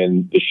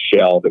within the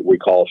shell that we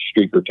call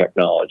streaker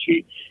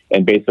technology.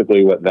 And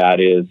basically what that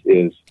is,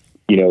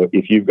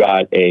 if you've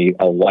got a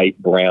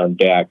light brown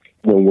deck,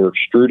 when we're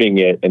extruding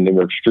it and then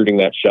we're extruding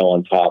that shell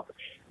on top,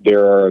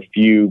 there are a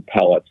few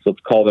pellets, let's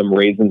call them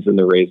raisins in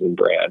the Raisin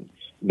brand,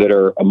 that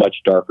are a much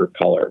darker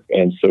color.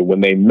 And so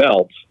when they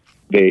melt,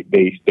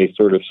 they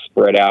sort of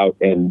spread out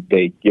and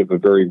they give a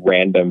very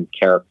random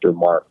character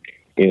mark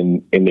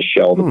in the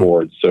shell of the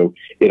board. So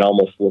it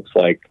almost looks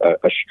like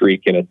a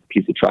streak in a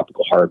piece of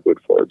tropical hardwood,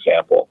 for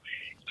example.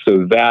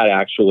 So that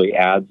actually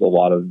adds a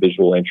lot of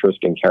visual interest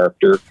and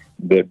character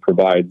that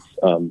provides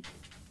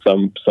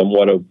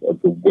somewhat of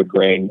the wood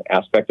grain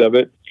aspect of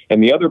it.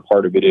 And the other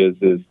part of it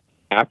is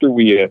after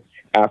we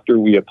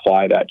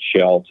apply that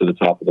shell to the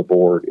top of the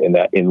board in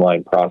that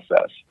inline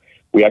process,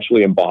 we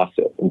actually emboss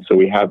it. And so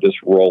we have this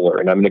roller,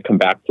 and I'm going to come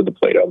back to the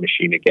Play-Doh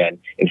machine again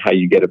and how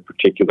you get a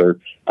particular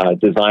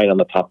design on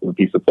the top of a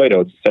piece of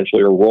Play-Doh. It's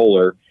essentially a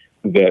roller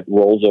that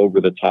rolls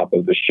over the top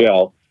of the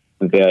shell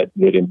that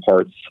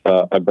imparts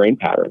a grain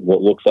pattern,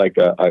 what looks like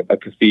a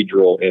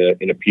cathedral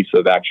in a piece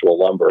of actual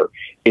lumber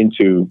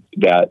into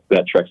that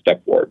Trex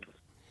deck board.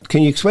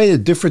 Can you explain the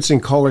difference in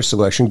color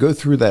selection? Go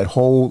through the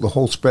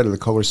whole spread of the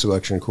color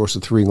selection across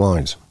the 3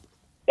 lines.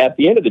 At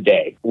the end of the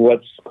day,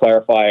 let's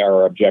clarify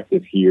our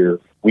objective here.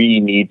 We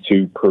need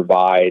to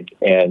provide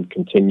and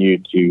continue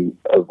to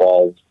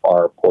evolve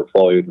our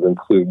portfolio to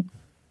include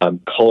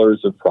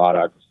colors of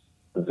products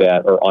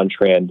that are on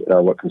trend and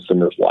are what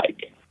consumers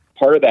like.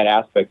 Part of that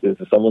aspect is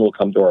that someone will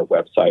come to our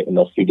website and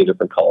they'll see the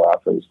different color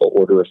offerings. They'll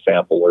order a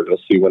sample or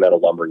they'll see one at a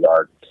lumber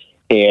yard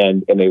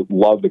and they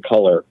love the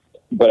color.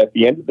 But at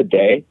the end of the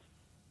day,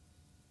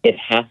 it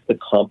has to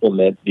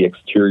complement the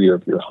exterior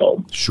of your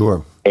home.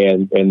 Sure.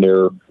 And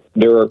there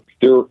are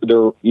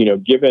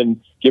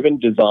given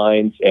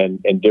designs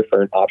and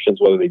different options,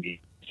 whether they be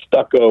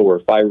stucco or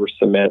fiber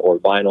cement or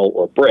vinyl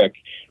or brick,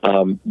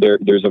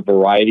 there's a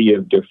variety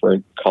of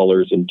different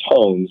colors and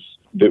tones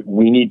that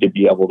we need to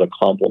be able to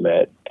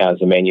complement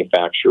as a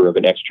manufacturer of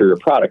an exterior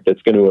product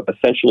that's going to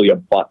essentially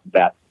abut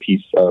that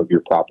piece of your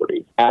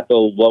property. At the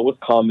lowest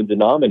common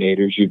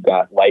denominators, you've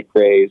got light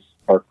grays,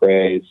 dark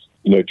grays,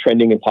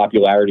 trending in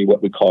popularity,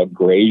 what we call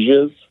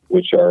grays,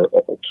 which are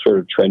sort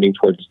of trending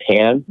towards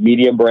tan,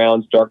 medium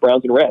browns, dark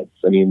browns, and reds.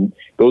 I mean,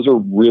 those are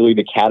really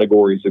the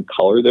categories of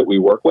color that we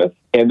work with.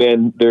 And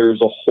then there's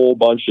a whole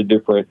bunch of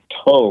different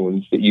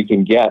tones that you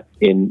can get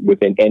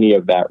within any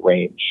of that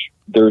range.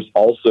 There's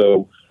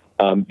also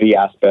the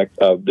aspect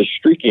of the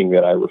streaking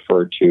that I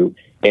referred to,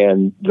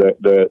 and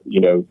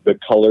the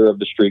color of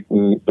the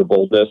streaking, the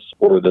boldness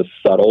or the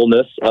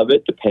subtleness of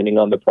it, depending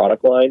on the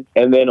product line,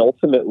 and then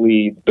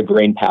ultimately the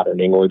grain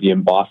patterning or the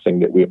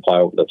embossing that we apply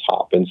over the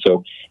top. And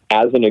so,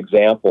 as an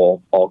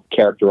example, I'll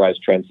characterize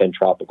Transcend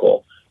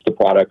Tropical, the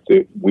product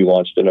that we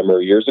launched a number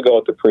of years ago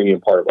at the premium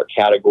part of our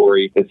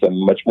category. It's a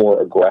much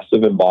more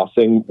aggressive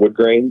embossing wood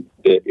grain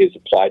that is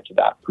applied to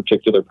that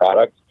particular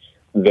product.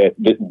 That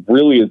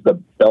really is the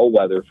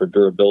bellwether for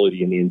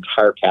durability in the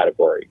entire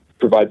category.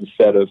 Provides a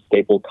set of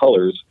staple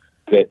colors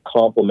that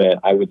complement,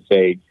 I would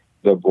say,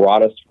 the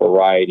broadest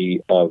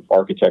variety of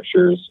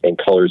architectures and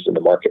colors in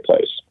the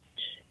marketplace.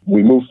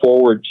 We move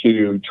forward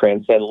to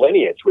Transcend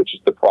Lineage, which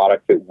is the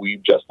product that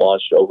we've just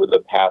launched over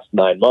the past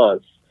 9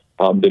 months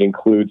that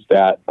includes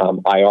that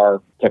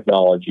IR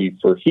technology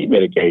for heat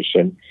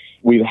mitigation.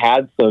 We've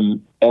had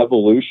some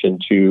evolution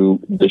to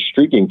the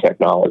streaking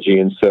technology,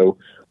 and so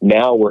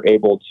now we're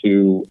able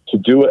to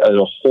do it in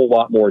a whole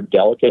lot more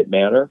delicate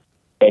manner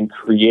and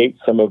create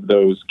some of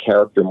those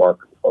character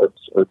marks or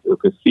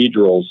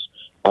cathedrals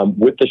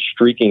with the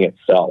streaking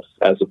itself,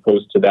 as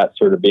opposed to that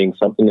sort of being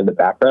something in the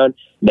background.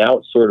 Now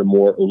it's sort of a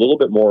little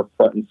bit more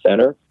front and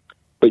center,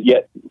 but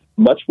yet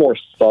much more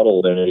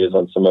subtle than it is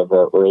on some of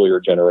our earlier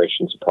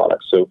generations of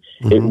products. So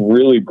it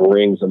really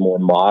brings a more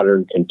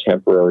modern,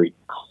 contemporary,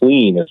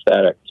 clean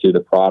aesthetic to the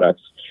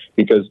products,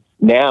 because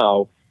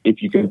now,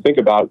 if you can think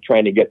about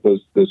trying to get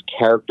those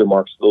character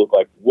marks that look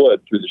like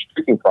wood through the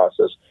streaking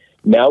process,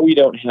 now we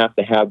don't have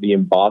to have the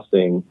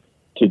embossing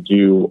to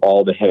do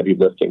all the heavy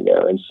lifting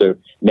there. And so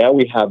now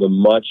we have a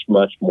much,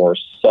 much more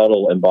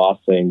subtle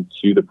embossing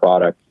to the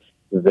product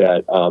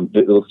that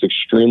looks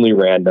extremely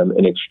random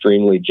and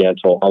extremely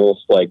gentle,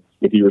 almost like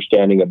if you were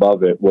standing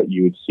above it, what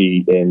you would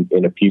see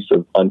in a piece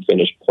of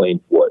unfinished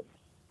plain wood.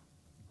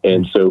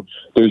 And so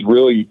there's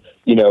really,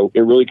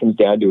 it really comes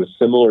down to a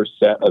similar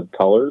set of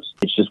colors.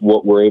 It's just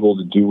what we're able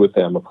to do with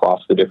them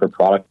across the different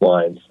product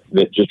lines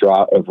that just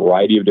draw a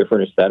variety of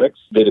different aesthetics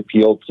that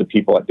appeal to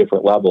people at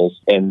different levels,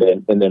 and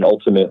then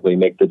ultimately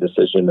make the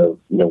decision of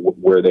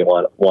where they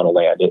want to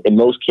land. In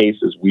most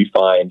cases, we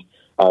find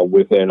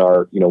within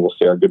our we'll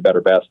say our good,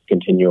 better, best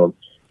continuum,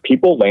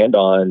 people land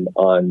on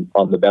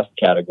the best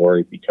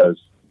category because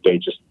they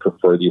just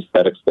prefer the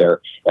aesthetics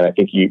there. And I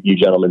think you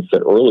gentlemen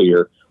said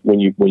earlier, when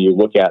you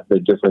look at the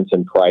difference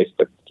in price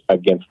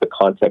against the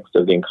context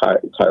of the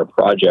entire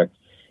project,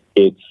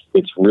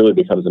 it's really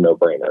becomes a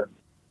no-brainer.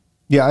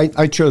 Yeah,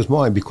 I chose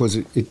mine because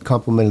it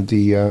complemented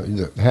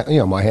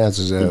the my house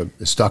is a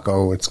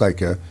stucco. It's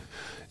like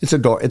it's a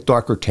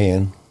darker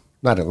tan,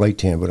 not a light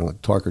tan, but a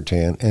darker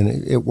tan, and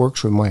it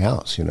works with my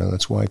house.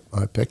 That's why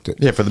I picked it.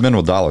 Yeah, for the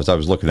minimal dollars, I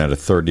was looking at a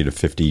 30 to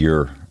 50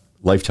 year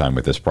lifetime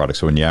with this product.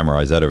 So when you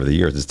amortize that over the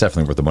years, it's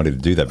definitely worth the money to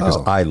do that, because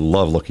I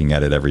love looking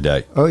at it every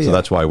day. Oh, yeah. So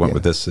that's why I went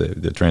with this,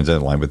 the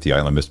Transcend line with the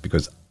Island Mist,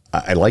 because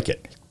I like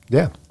it.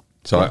 Yeah.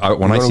 So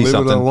when I see live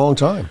something a long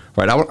time,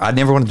 right, I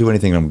never want to do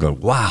anything. And I'm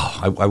going,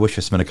 wow, I wish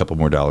I spent a couple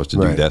more dollars to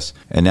do this.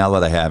 And now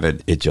that I have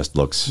it, it just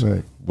looks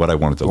what I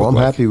want it to look like.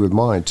 Well, I'm happy with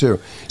mine too.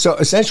 So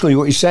essentially,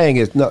 what you're saying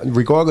is,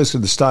 regardless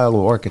of the style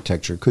of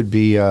architecture, could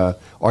be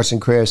arts and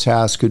crafts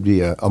house, could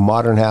be a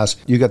modern house.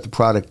 You got the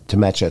product to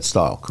match that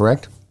style,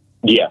 correct?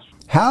 Yes.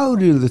 How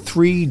do the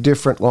three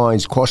different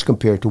lines cost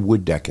compare to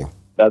wood decking?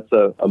 That's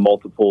a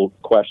multiple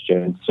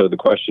question. So the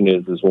question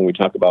is when we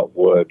talk about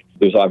wood,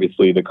 there's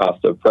obviously the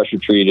cost of pressure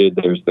treated,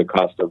 there's the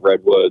cost of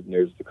redwood, and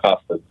there's the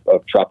cost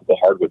of tropical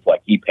hardwoods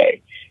like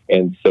Ipe.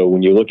 And so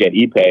when you look at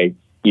Ipe,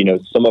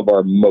 some of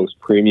our most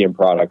premium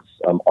products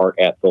aren't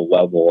at the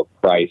level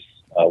of price,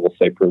 we'll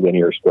say per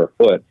linear square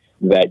foot,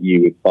 that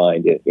you would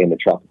find in the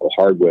tropical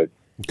hardwood.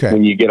 Okay.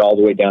 When you get all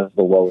the way down to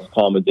the lowest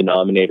common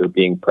denominator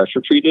being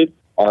pressure treated,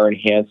 our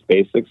enhanced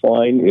basics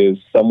line is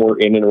somewhere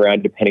in and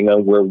around, depending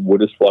on where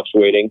wood is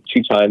fluctuating,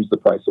 2 times the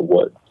price of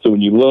wood. So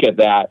when you look at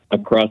that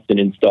across an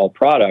installed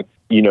product,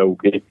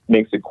 it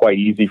makes it quite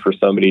easy for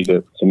somebody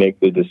to make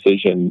the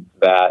decision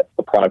that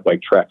a product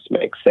like Trex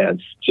makes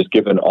sense, just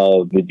given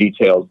all of the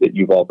details that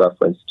you've all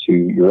referenced to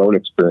your own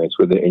experience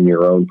with it in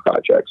your own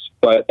projects.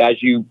 But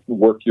as you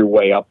work your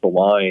way up the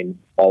line,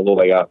 all the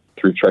way up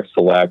through Trex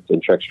Select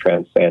and Trex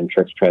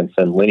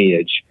Transcend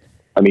lineage,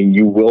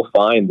 you will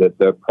find that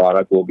the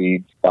product will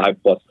be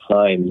 5+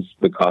 times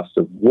the cost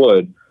of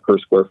wood per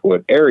square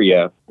foot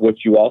area.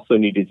 What you also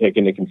need to take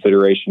into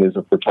consideration is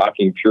if we're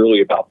talking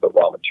purely about the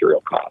raw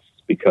material costs,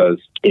 because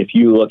if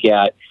you look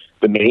at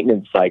the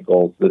maintenance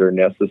cycles that are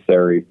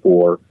necessary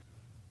for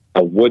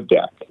a wood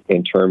deck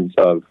in terms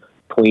of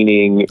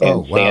cleaning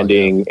and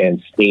sanding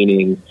and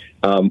staining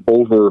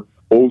over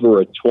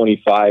a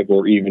 25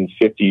 or even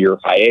 50-year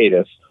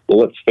hiatus, well,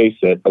 let's face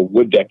it, a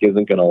wood deck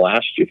isn't going to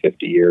last you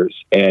 50 years.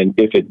 And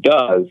if it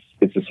does,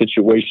 it's a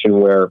situation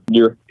where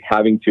you're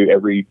having to,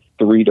 every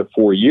 3 to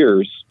 4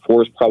 years,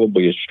 4 is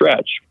probably a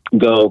stretch,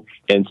 go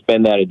and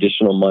spend that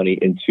additional money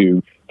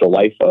into the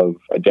life of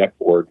a deck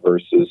board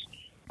versus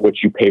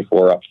what you pay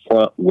for up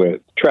front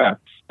with Trex.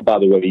 By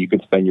the way, you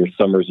could spend your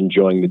summers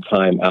enjoying the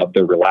time out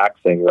there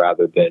relaxing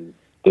rather than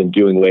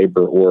doing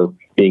labor or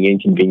being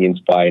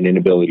inconvenienced by an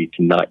inability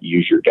to not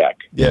use your deck.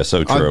 Yeah,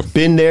 so true. I've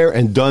been there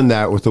and done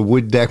that with the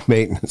wood deck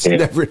maintenance.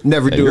 Yeah.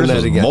 Never doing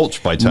that again.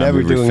 Mulch by the time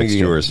we refixed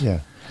yours. Yeah.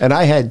 And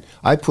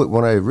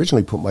when I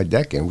originally put my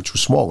deck in, which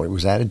was smaller, it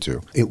was added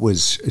to. It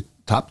was a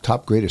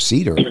top grade of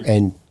cedar,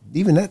 and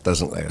even that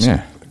doesn't last.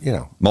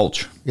 Yeah.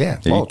 Mulch. Yeah,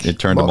 mulch. It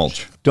turned to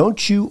mulch.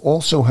 Don't you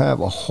also have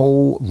a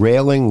whole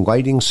railing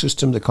lighting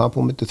system to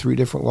complement the 3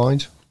 different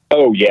lines?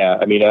 Oh, yeah.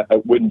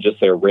 I wouldn't just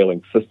say a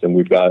railing system.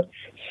 We've got,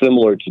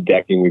 similar to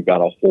decking, we've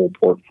got a whole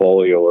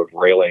portfolio of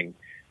railing,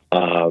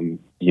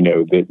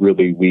 that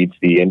really leads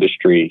the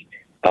industry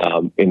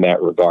in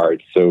that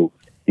regard. So,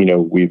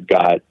 we've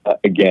got,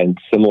 again,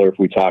 similar if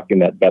we talk in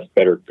that best,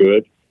 better,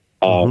 good,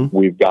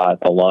 we've got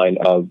a line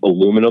of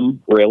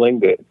aluminum railing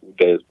that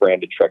is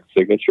branded Trex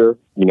Signature.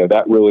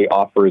 That really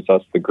offers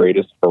us the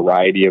greatest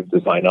variety of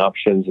design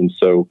options. And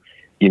so,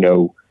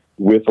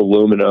 with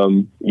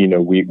aluminum,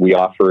 we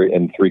offer it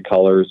in 3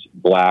 colors,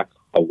 black,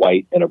 a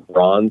white, and a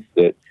bronze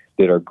that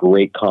are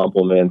great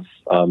complements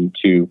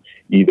to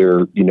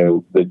either,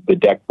 the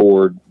deck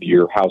board,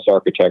 your house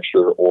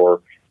architecture,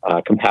 or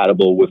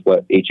compatible with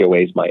what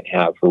HOAs might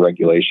have for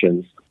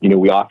regulations.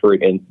 We offer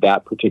it in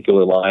that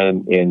particular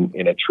line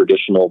in a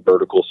traditional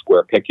vertical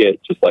square picket,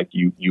 just like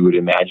you would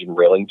imagine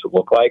railing to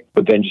look like,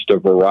 but then just a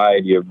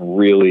variety of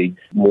really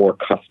more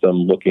custom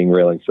looking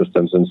railing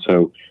systems. And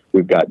so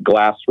we've got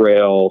glass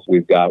rails,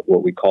 we've got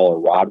what we call a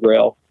rod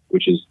rail,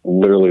 which is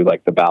literally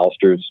like the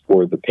balusters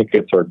where the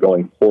pickets are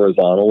going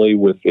horizontally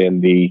within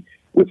the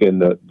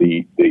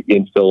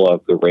infill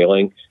of the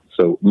railing.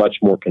 So much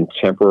more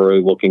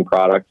contemporary looking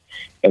product.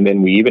 And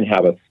then we even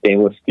have a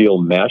stainless steel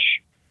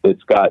mesh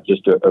that's got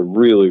just a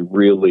really,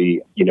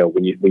 really,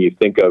 when you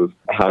think of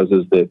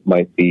houses that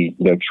might be,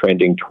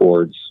 trending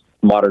towards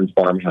modern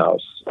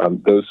farmhouse,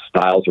 those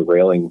styles of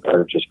railing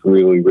are just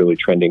really, really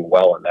trending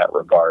well in that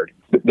regard.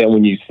 But then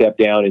when you step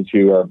down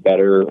into our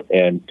better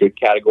and good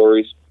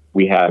categories,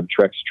 we have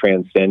Trex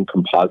Transcend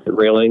composite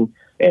railing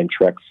and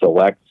Trex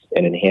Select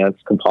and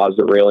enhanced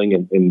composite railing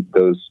in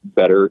those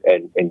better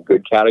and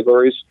good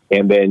categories.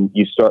 And then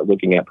you start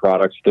looking at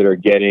products that are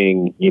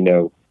getting,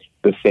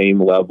 the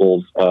same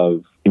levels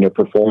of,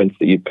 performance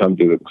that you've come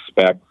to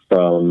expect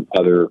from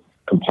other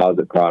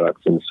composite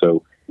products. And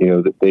so,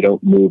 they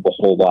don't move a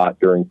whole lot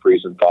during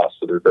freeze and thaw,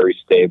 so they're very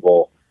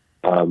stable.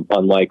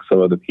 Unlike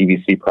some of the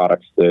PVC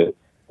products that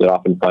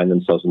often find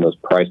themselves in those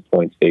price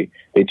points, they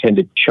tend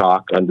to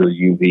chalk under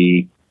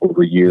UV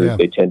over years. Yeah.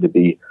 They tend to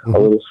be a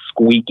little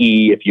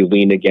squeaky if you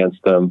lean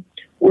against them,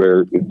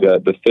 where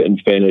the fit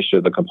and finish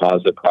of the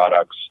composite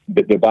products.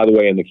 But by the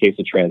way, in the case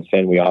of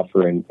Transcend, we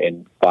offer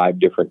in 5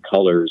 different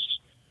colors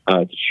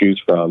to choose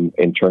from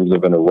in terms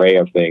of an array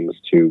of things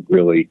to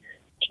really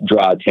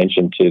draw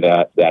attention to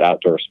that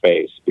outdoor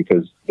space,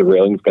 because the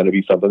railing is going to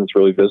be something that's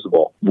really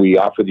visible. We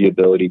offer the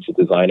ability to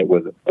design it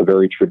with a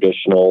very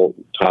traditional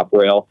top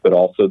rail, but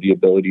also the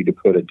ability to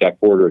put a deck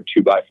board or a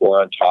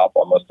 2x4 on top,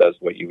 almost as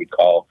what you would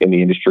call in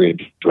the industry a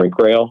drink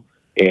rail.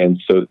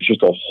 And so it's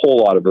just a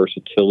whole lot of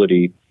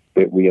versatility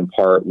that we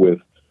impart with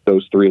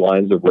those 3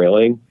 lines of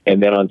railing.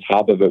 And then on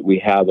top of it, we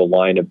have a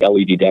line of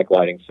LED deck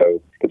lighting.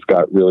 So it's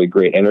got really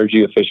great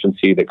energy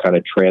efficiency that kind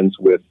of trends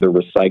with the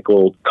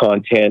recycled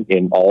content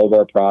in all of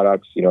our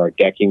products. Our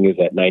decking is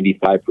at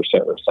 95%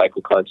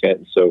 recycled content.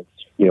 And so,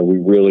 we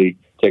really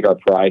take our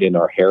pride in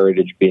our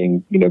heritage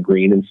being,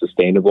 green and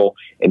sustainable,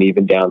 and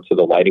even down to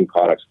the lighting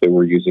products that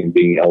we're using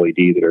being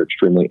LED that are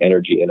extremely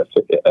energy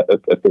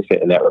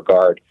efficient in that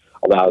regard.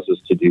 Allows us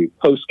to do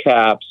post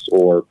caps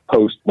or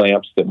post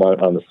lamps that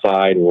mount on the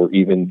side, or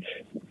even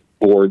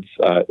boards,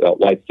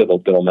 lights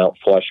that'll mount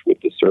flush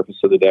with the surface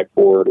of the deck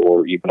board,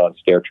 or even on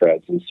stair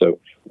treads. And so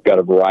we've got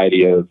a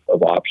variety of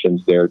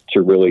options there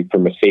to really,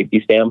 from a safety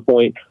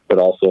standpoint, but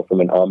also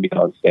from an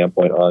ambiance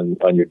standpoint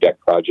on your deck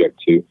project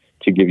to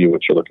give you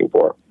what you're looking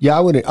for. Yeah,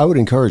 I would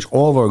encourage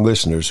all of our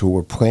listeners who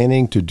are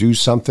planning to do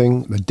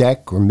something, a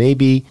deck or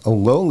maybe a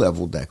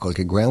low-level deck, like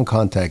a ground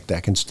contact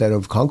deck instead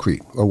of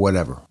concrete or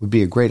whatever, would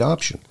be a great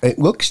option. It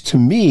looks to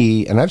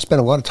me, and I've spent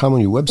a lot of time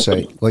on your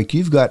website, like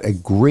you've got a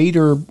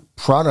greater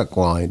product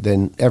line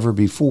than ever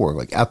before,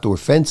 like outdoor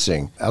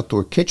fencing,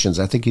 outdoor kitchens.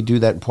 I think you do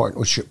that in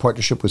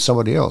partnership with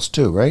somebody else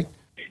too, right?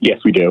 Yes,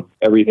 we do.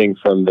 Everything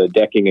from the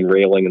decking and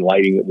railing and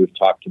lighting that we've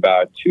talked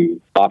about to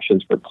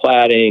options for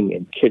cladding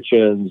and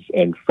kitchens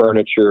and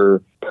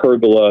furniture,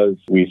 pergolas.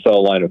 We sell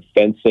a line of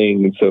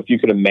fencing. And so if you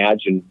can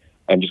imagine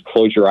and just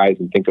close your eyes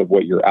and think of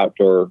what your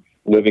outdoor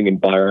living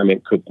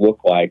environment could look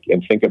like,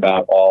 and think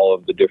about all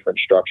of the different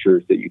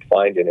structures that you'd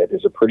find in it,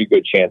 there's a pretty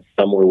good chance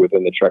somewhere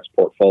within the Trex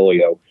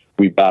portfolio,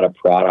 we've got a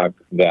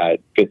product that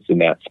fits in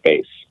that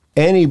space.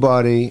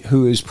 Anybody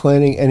who is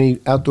planning any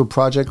outdoor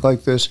project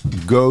like this,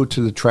 go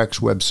to the Trex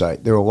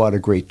website. There are a lot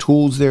of great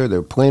tools there. There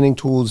are planning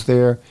tools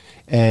there,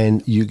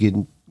 and you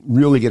can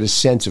really get a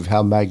sense of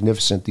how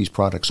magnificent these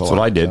products are. That's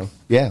what I did. So,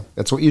 yeah,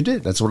 that's what you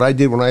did. That's what I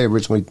did when I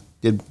originally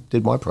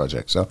did my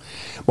project. So,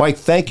 Mike,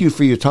 thank you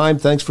for your time.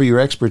 Thanks for your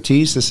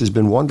expertise. This has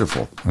been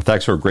wonderful. Well,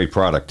 thanks for a great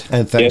product.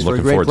 And thanks for a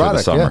great product. To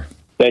the summer. Yeah.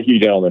 Thank you,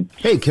 gentlemen.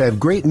 Hey, Kev,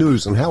 great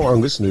news on how our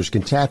listeners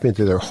can tap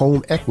into their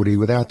home equity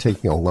without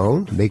taking a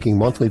loan, making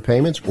monthly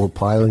payments, or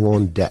piling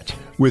on debt.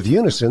 With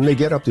Unison, they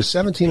get up to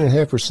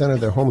 17.5%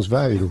 of their home's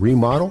value to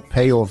remodel,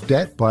 pay off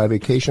debt, buy a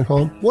vacation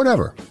home,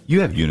 whatever.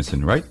 You have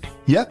Unison, right?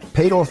 Yep,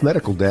 paid off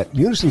medical debt.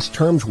 Unison's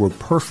terms were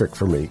perfect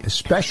for me,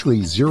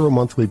 especially 0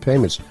 monthly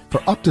payments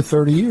for up to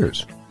 30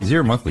 years.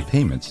 0 monthly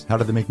payments? How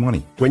do they make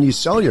money? When you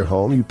sell your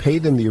home, you pay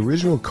them the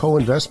original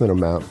co-investment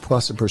amount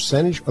plus a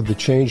percentage of the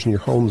change in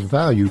your home's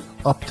value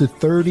up to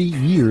 30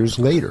 years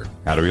later.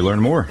 How do we learn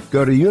more?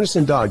 Go to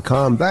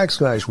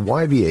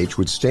unison.com/YVH,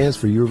 which stands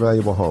for Your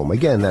Valuable Home.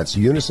 Again, that's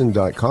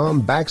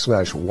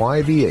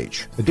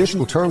unison.com/YVH.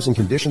 Additional terms and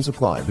conditions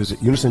apply.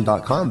 Visit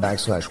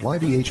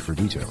unison.com/YVH for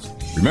details.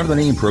 Remember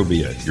the name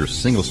Provia, your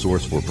single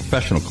source for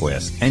professional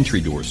class, entry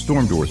doors,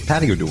 storm doors,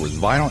 patio doors,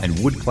 vinyl and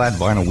wood-clad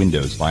vinyl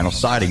windows, vinyl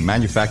siding,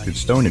 manufactured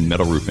stone and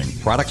metal roofing.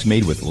 Products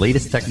made with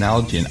latest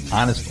technology and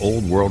honest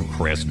old-world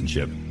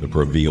craftsmanship. The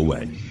Provia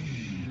way.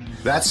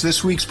 That's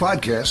this week's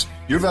podcast.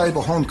 Your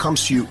Valuable Home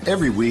comes to you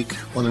every week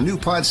on the new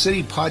Pod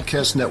City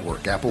Podcast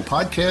Network, Apple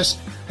Podcasts,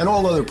 and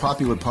all other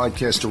popular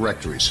podcast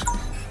directories.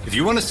 If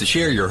you want us to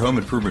share your home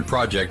improvement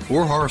project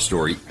or horror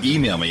story,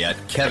 email me at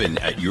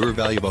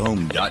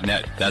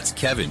kevin@yourvaluablehome.net. That's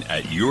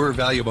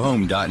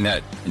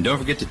kevin@yourvaluablehome.net. And don't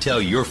forget to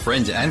tell your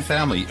friends and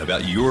family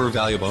about Your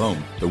Valuable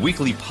Home, the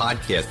weekly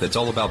podcast that's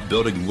all about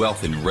building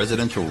wealth in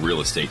residential real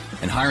estate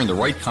and hiring the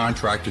right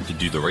contractor to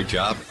do the right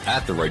job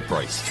at the right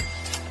price.